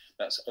 98.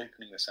 That's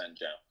opening the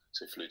Sanjiao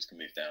so fluids can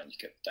move down, you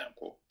get the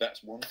downpour.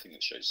 That's one thing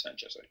that shows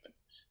Sanjiao's open.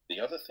 The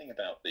other thing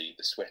about the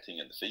sweating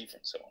and the fever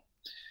and so on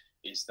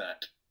is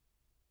that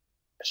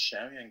a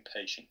Shaoyang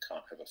patient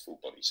can't have a full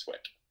body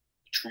sweat.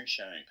 A true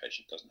Shaoyang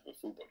patient doesn't have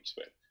a full body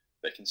sweat.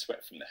 They can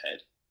sweat from the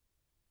head.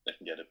 They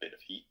can get a bit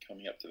of heat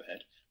coming up to the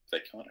head. But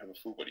they can't have a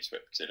full body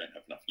sweat because they don't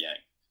have enough yang.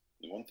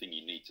 The one thing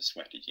you need to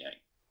sweat is yang,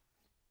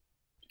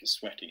 because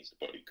sweating is the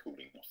body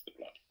cooling off the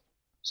blood.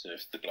 So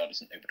if the blood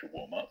isn't able to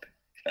warm up,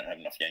 if you don't have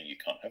enough yang, you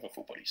can't have a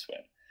full body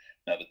sweat.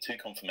 Now, the two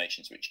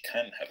conformations which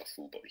can have a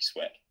full body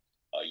sweat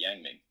are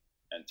Yang Ming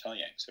and Tai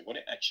Yang. So what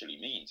it actually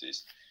means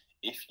is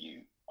if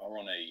you are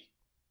on a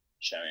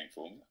Shaoyang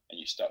form and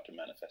you start to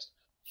manifest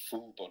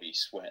full body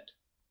sweat,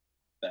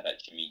 that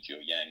actually means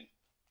your yang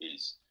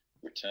is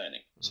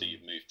returning. So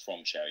you've moved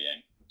from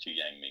Shaoyang to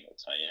Yang Ming or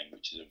Tai Yang,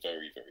 which is a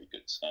very, very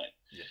good sign.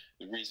 Yeah.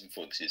 The reason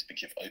for this is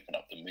because you've opened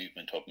up the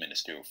movement of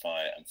ministerial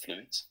fire and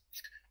fluids.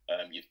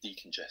 You've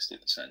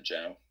decongested the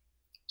Sanjiao,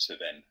 so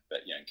then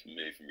that yang can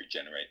move and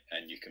regenerate,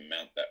 and you can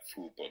mount that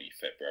full body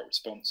febrile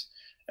response.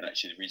 And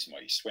actually, the reason why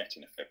you sweat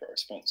in a febrile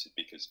response is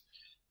because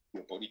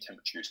your body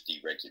temperature is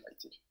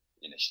deregulated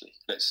initially.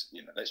 Let's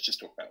just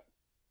talk about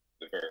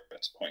the very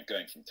first point,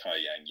 going from Tai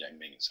Yang, Yang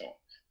Ming, and so on.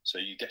 So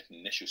you get an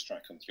initial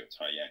strike onto your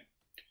Tai Yang,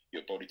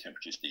 your body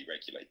temperature is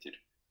deregulated.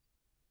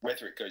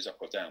 Whether it goes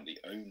up or down, the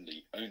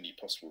only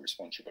possible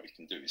response your body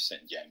can do is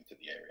send yang to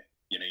the area.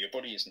 Your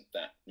body isn't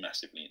that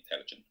massively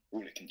intelligent.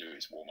 All it can do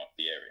is warm up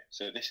the area.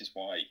 So this is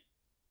why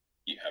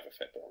you have a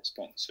febrile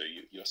response. So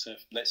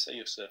let's say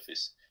your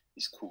surface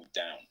is cooled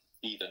down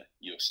either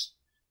you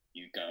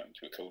go out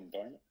into a cold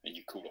environment and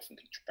you cool off and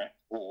contract,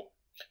 or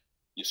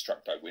you're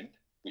struck by wind,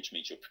 which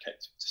means you're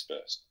protective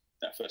dispersed.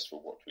 Now, first of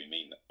all, what do we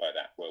mean by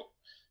that? Well,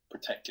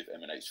 protective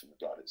emanates from the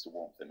blood. It's the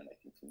warmth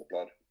emanating from the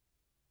blood.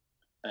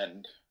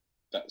 And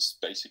that's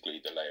basically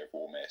the layer of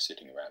warm air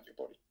sitting around your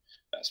body.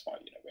 That's why,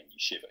 when you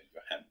shiver,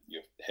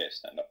 your hair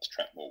stand up to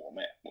trap more warm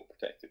air, more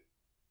protective,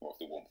 more of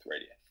the warmth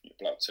radiating from your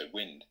blood. So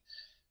wind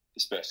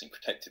dispersing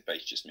protective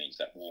base just means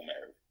that warm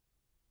air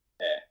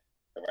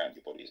around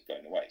your body is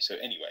blown away. So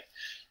anyway,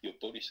 your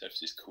body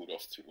surface is cooled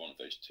off through one of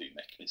those two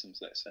mechanisms,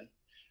 let's say.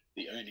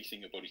 The only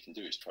thing your body can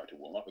do is try to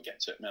warm up again,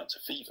 so it mounts a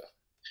fever.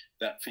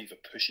 That fever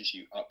pushes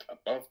you up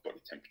above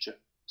body temperature,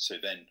 so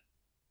then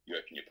you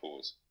open your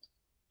pores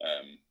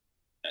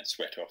and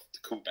sweat off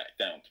to cool back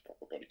down to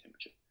proper body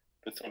temperature.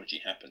 Pathology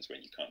happens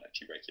when you can't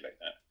actually regulate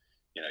that.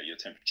 Your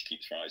temperature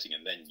keeps rising,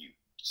 and then you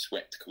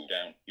sweat to cool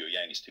down. Your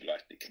yang is too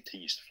light, it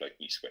continues to float,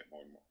 and you sweat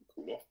more and more and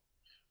cool off.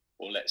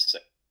 Or let's say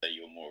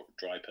you're more of a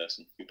dry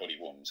person, your body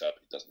warms up,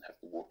 it doesn't have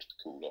the water to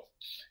cool off,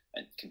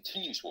 and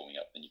continues warming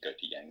up, then you go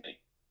to yang ming.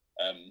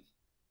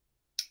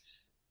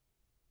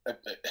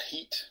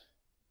 Heat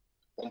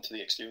onto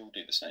the exterior will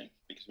do the same,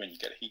 because when you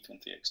get a heat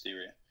onto the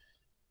exterior,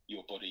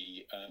 your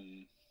body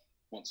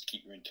wants to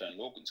keep your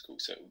internal organs cool,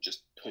 so it will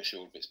just push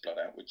all of its blood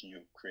outwards, and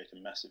you'll create a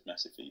massive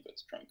fever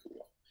to try and cool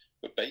off.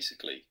 But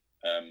basically,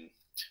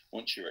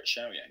 once you're at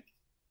Shaoyang,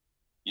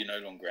 you no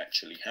longer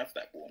actually have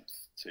that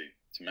warmth to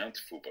mount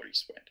a full body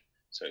sweat,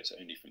 so it's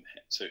only from the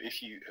head. So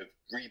if you have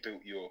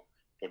rebuilt your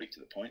body to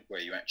the point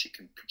where you actually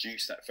can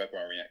produce that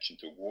febrile reaction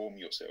to warm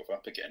yourself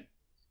up again,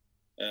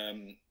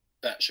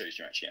 that shows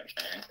you're actually out of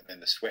Shaoyang, and then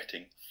the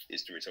sweating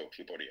is the result of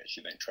your body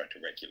actually then trying to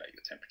regulate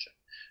your temperature.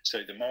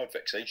 So the mild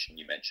vexation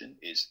you mentioned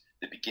is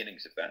the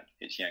beginnings of that.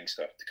 It's yang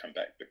starting to come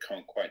back but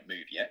can't quite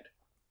move yet,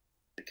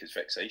 because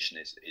vexation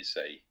is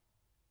a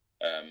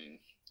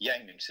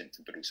yang ming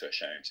symptom, but also a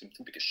Shaoyang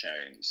symptom, because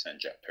Shaoyang is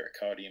Sanjiao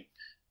pericardium,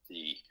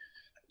 the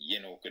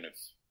yin organ of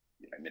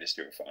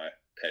ministerial fire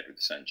paired with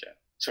the Sanjiao.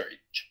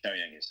 Sorry,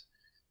 Shaoyang is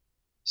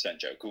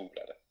Sanjiao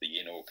gallbladder, the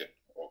yin organ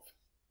of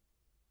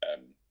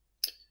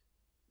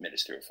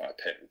ministerial fire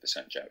paired with the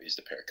Sanjiao is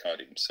the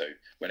pericardium. So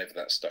whenever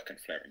that's stuck and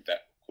flaring,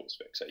 that will cause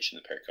vexation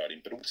of the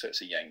pericardium, but also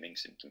it's a yang ming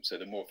symptom. So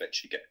the more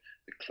vex you get,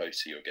 the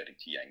closer you're getting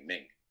to yang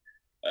ming.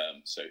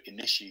 So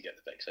initially you get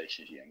the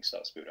vexation as yang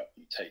starts to build up,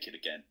 you take it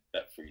again,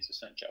 that frees the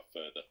Sanjiao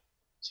further,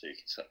 so you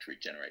can start to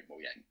regenerate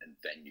more yang, and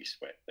then you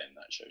sweat, then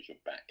that shows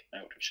you're back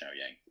out of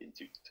Shaoyang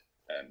into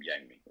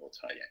yang ming or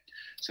tai yang.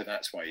 So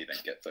that's why you then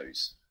get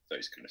those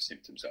kind of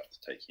symptoms after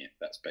taking it.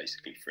 That's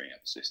basically freeing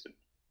up the system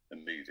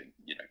and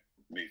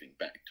moving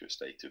back to a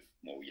state of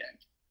more yang.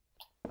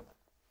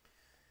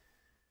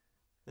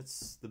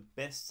 That's the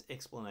best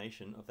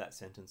explanation of that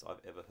sentence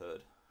I've ever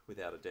heard,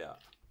 without a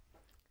doubt.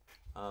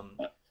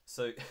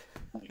 So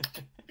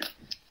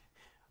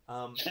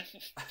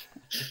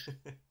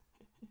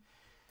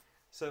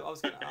I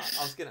was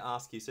going to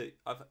ask you. So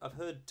I've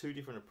heard two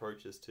different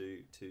approaches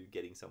to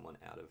getting someone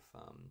out of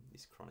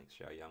this chronic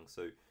Shaoyang.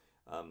 So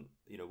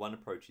one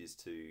approach is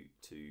to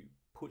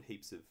put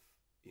heaps of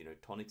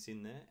tonics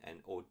in there,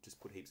 or just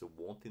put heaps of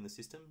warmth in the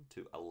system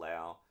to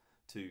allow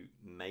to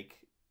make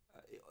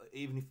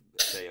even if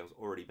Shaoyang's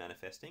already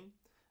manifesting,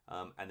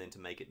 and then to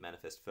make it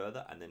manifest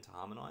further, and then to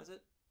harmonize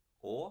it,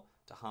 or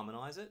to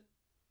harmonize it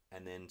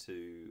and then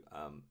to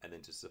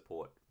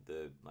support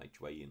the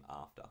Jue Yin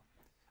after.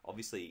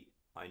 Obviously,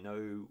 I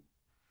know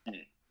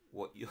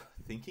what you're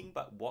thinking,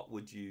 but why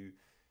would you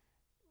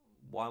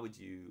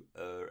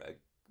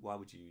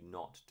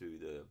not do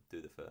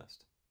the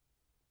first?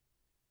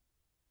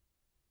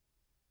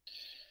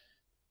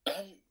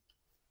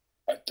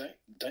 I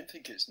don't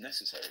think it's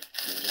necessary.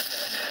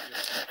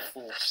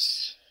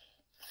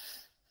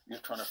 You're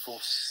trying to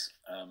force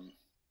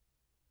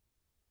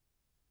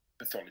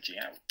pathology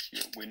out.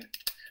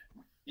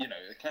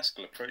 The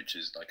classical approach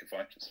is like a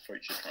vitalist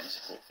approach. You're trying to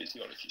support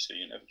physiology, so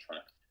you're never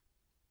trying to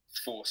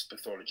force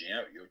pathology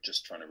out. You're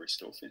just trying to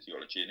restore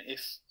physiology. And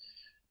if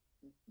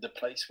the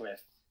place where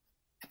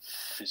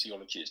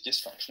physiology is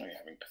dysfunctional, you're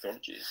having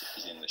pathology,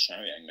 is in the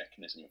Shaoyang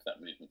mechanism of that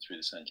movement through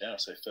the Sanjiao.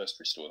 So first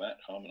restore that,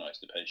 harmonize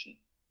the patient.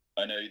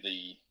 I know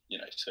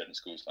certain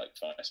schools like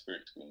Fire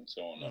Spirit School and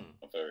so on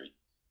are very,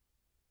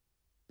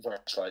 very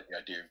much like the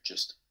idea of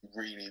just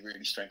really,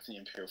 really strengthening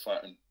Imperial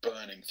Fire and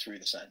burning through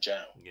the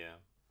Sanjiao. Yeah.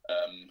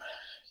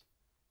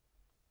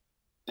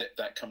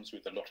 That comes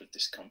with a lot of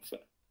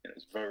discomfort.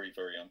 It's very,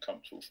 very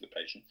uncomfortable for the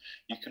patient.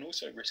 You can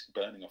also risk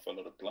burning off a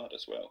lot of blood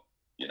as well.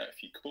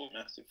 If you cause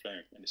massive flaring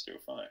of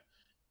ministerial fire,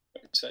 I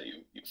would say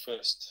you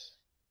first,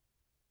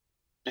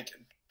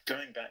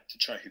 going back to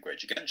Gui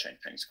Zhi Gan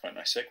thing is quite a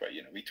nice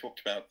segue. We talked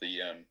about the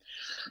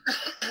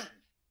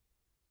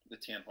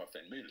Tianhua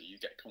Fen Muli. You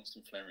get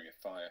constant flaring of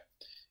fire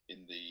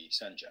in the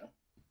Sanjiao.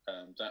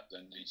 That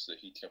then leads to the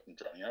heating up and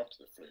drying out of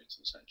the fluids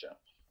in the Sanjiao.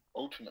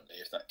 Ultimately,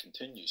 if that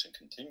continues,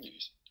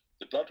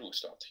 the blood will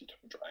start to heat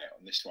up and dry out.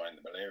 And this is why in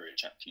the malaria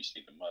chapter you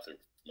see the mother of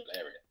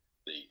malaria,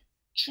 the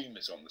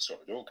tumours on the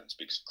solid organs,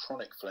 because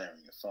chronic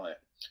flaring of fire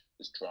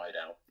has dried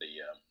out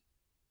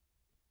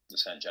the the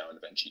sanjiao and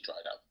eventually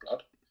dried out the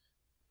blood.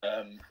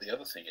 The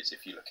other thing is,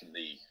 if you look in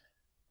the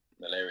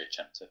malaria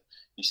chapter,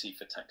 you see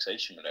for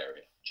taxation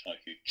malaria,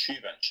 Chaihu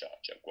Chuban Sha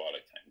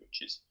Tang,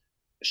 which is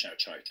the Xiao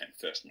Chai Tang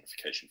first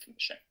modification from the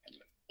Shang,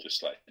 just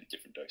slightly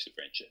different dose of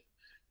Renxia.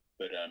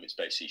 But it's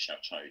basically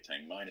Xiao Chai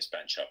Tang minus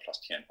Ban Sha plus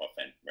Tianhua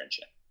Fen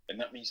Renxia. And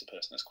that means the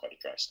person has quite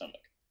a dry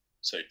stomach.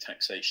 So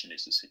taxation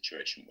is a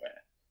situation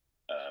where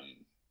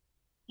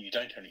you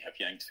don't only have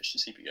yang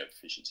deficiency, but you have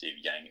deficiency of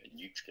yang and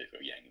nutritive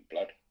or yang in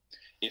blood.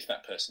 If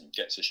that person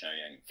gets a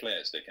Xiaoyang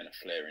flares, they're going to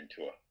flare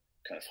into a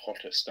kind of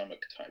hotter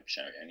stomach type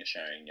Xiaoyang, a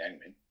Xiaoyang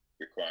Yangmin,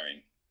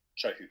 requiring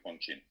Shaihu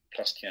Huangjin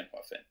plus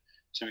Tianhua Fen.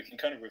 So we can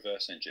kind of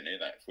reverse engineer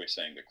that if we're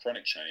saying that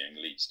chronic Xiaoyang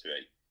leads to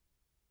a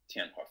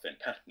Tianhua Fen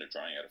pattern of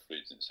drying out of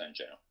fluids in the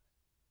sanjiao.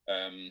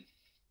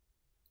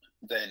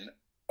 Then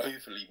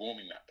overly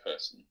warming that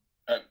person,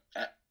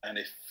 and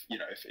if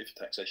a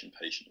taxation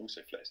patient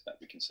also flares that,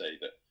 we can say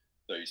that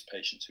those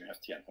patients who have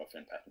Tianhua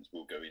Fen patterns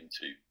will go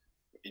into,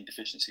 in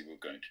deficiency,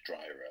 will go into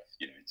drier earth,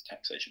 into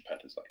taxation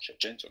patterns like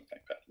Gan Jiang Tang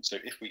patterns. So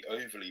if we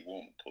overly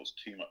warm and cause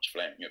too much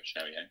flaring of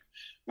Xiaoyang,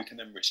 we can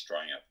then risk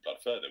drying out the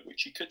blood further,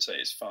 which you could say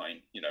is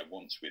fine.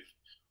 Once we've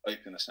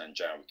opened the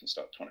sanjiao, we can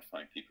start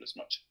tonifying people as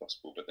much as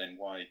possible. But then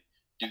why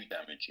do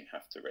damage you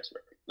have to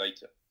resurrect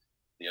later?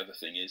 The other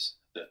thing is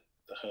that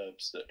the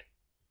herbs that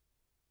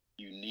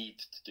you need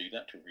to do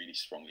that, to really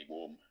strongly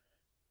warm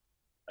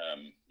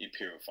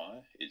imperial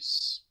fire,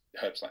 is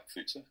herbs like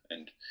futsa,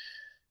 and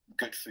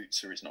good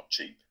futsa is not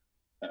cheap.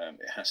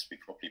 It has to be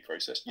properly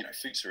processed.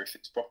 Futsa, if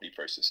it's properly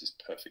processed, is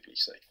perfectly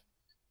safe.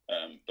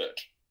 But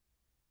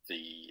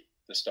the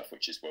stuff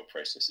which is well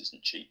processed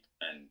isn't cheap,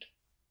 and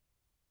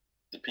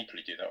the people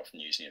who do that often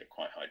using it at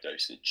quite high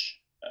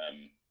dosage.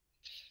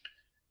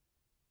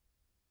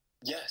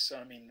 So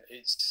I mean,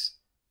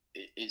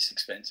 it's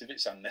expensive.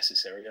 It's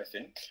unnecessary, I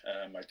think.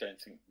 I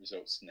don't think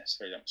results are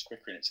necessarily that much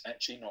quicker, and it's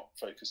actually not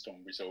focused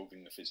on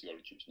resolving the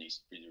physiology which needs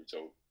to be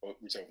resolved, or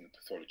resolving the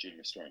pathology and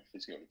restoring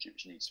physiology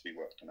which needs to be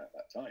worked on at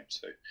that time.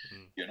 So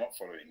you're not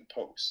following the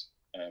pulse.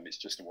 It's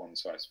just a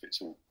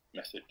one-size-fits-all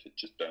method to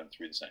just burn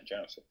through the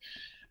sanjiao. So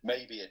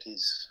maybe it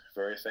is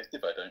very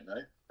effective. I don't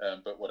know.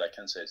 But what I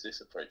can say is this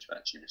approach of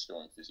actually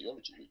restoring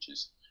physiology, which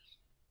is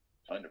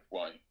kind of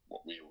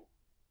what we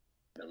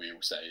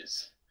all say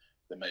is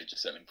the major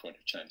selling point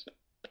of Chinese.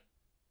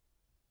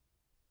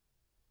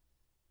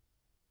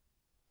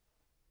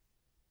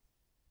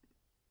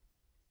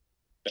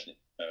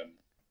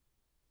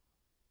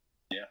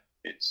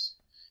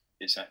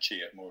 It's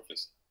actually more of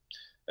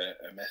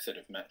a method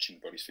of matching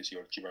body's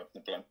physiology rather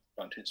than a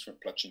blunt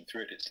instrument bludgeoning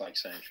through it. It's like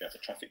saying if you have a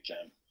traffic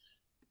jam,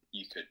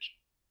 you could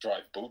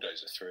drive a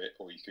bulldozer through it,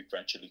 or you could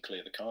gradually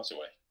clear the cars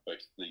away.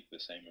 Both leave the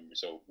same end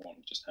result. One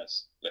just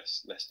has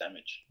less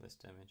damage. Less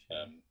damage.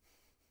 Yeah.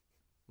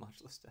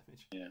 Much less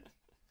damage.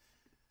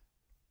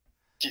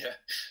 Yeah.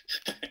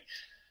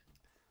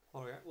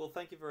 All right. Well,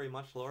 thank you very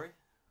much, Laurie.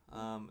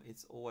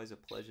 It's always a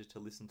pleasure to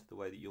listen to the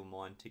way that your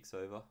mind ticks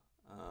over,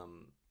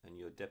 and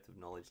your depth of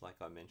knowledge,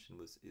 like I mentioned,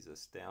 is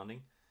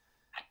astounding.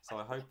 So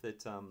I hope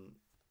that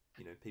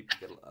people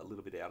get a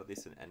little bit out of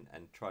this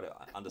and try to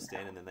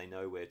understand, and then they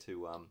know where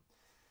to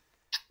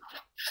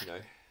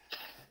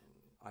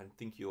I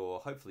think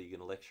hopefully you're going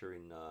to lecture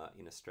in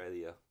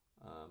Australia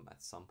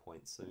at some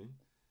point soon.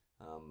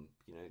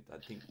 I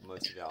think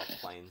most of our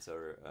planes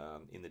are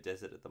in the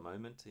desert at the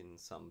moment, in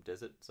some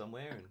desert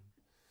somewhere,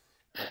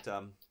 but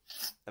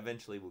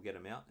eventually we'll get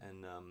them out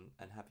and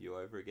have you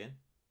over again.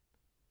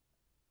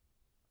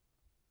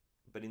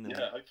 But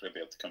hopefully I'll be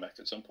able to come back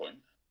at some point.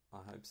 I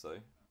hope so.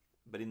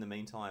 But in the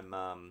meantime,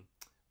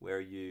 where are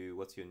you?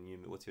 What's your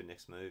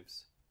next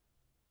moves?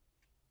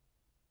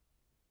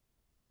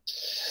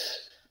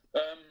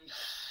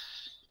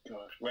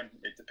 When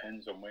it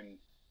depends on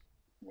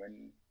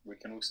when we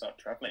can all start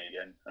travelling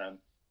again.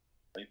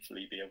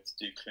 Hopefully be able to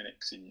do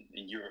clinics in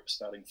Europe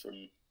starting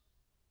from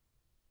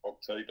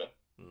October.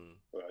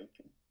 We're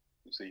hoping.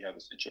 We'll see how the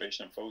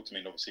situation unfolds. I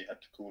mean, obviously, I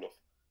had to call off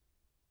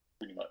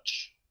pretty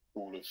much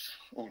all of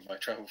my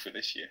travel for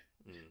this year,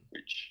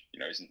 which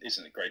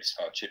isn't the greatest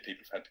hardship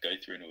people have had to go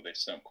through and all this.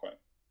 So I'm quite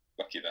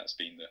lucky that's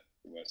been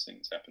the worst thing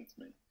that's happened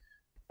to me.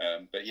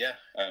 But yeah,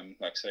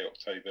 like I say,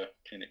 October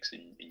clinics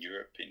in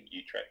Europe, in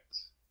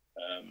Utrecht.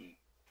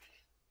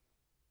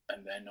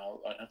 And then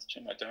I'll have to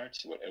check my diary to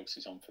see what else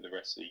is on for the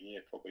rest of the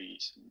year. Probably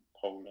some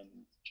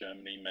Poland,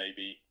 Germany,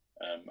 maybe.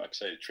 Like I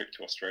say, the trip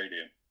to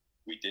Australia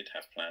we did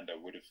have planned. I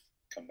would have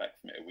come back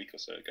from it a week or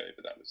so ago,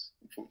 but that was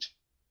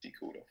unfortunately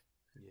called off.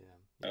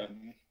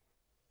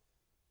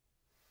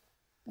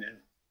 Yeah.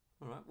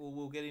 All right. Well,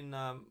 we'll get in.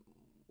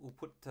 We'll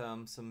put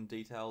some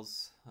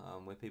details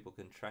where people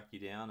can track you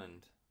down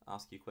and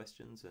ask you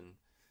questions and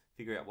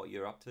figure out what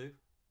you're up to,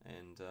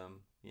 and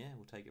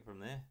we'll take it from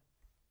there.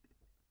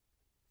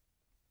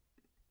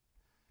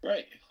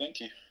 Great,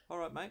 thank you. All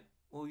right, mate.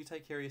 Well, you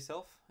take care of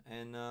yourself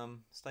and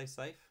stay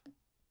safe,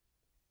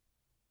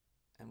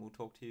 and we'll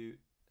talk to you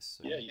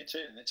soon. Yeah, you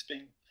too. And it's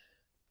been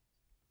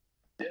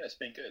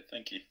good.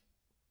 Thank you.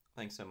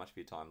 Thanks so much for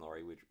your time,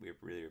 Laurie. We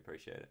really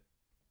appreciate it.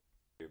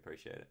 We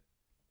appreciate it.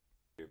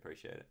 We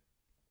appreciate it.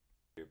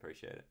 We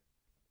appreciate it.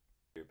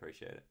 We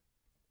appreciate it.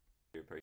 We appreciate it.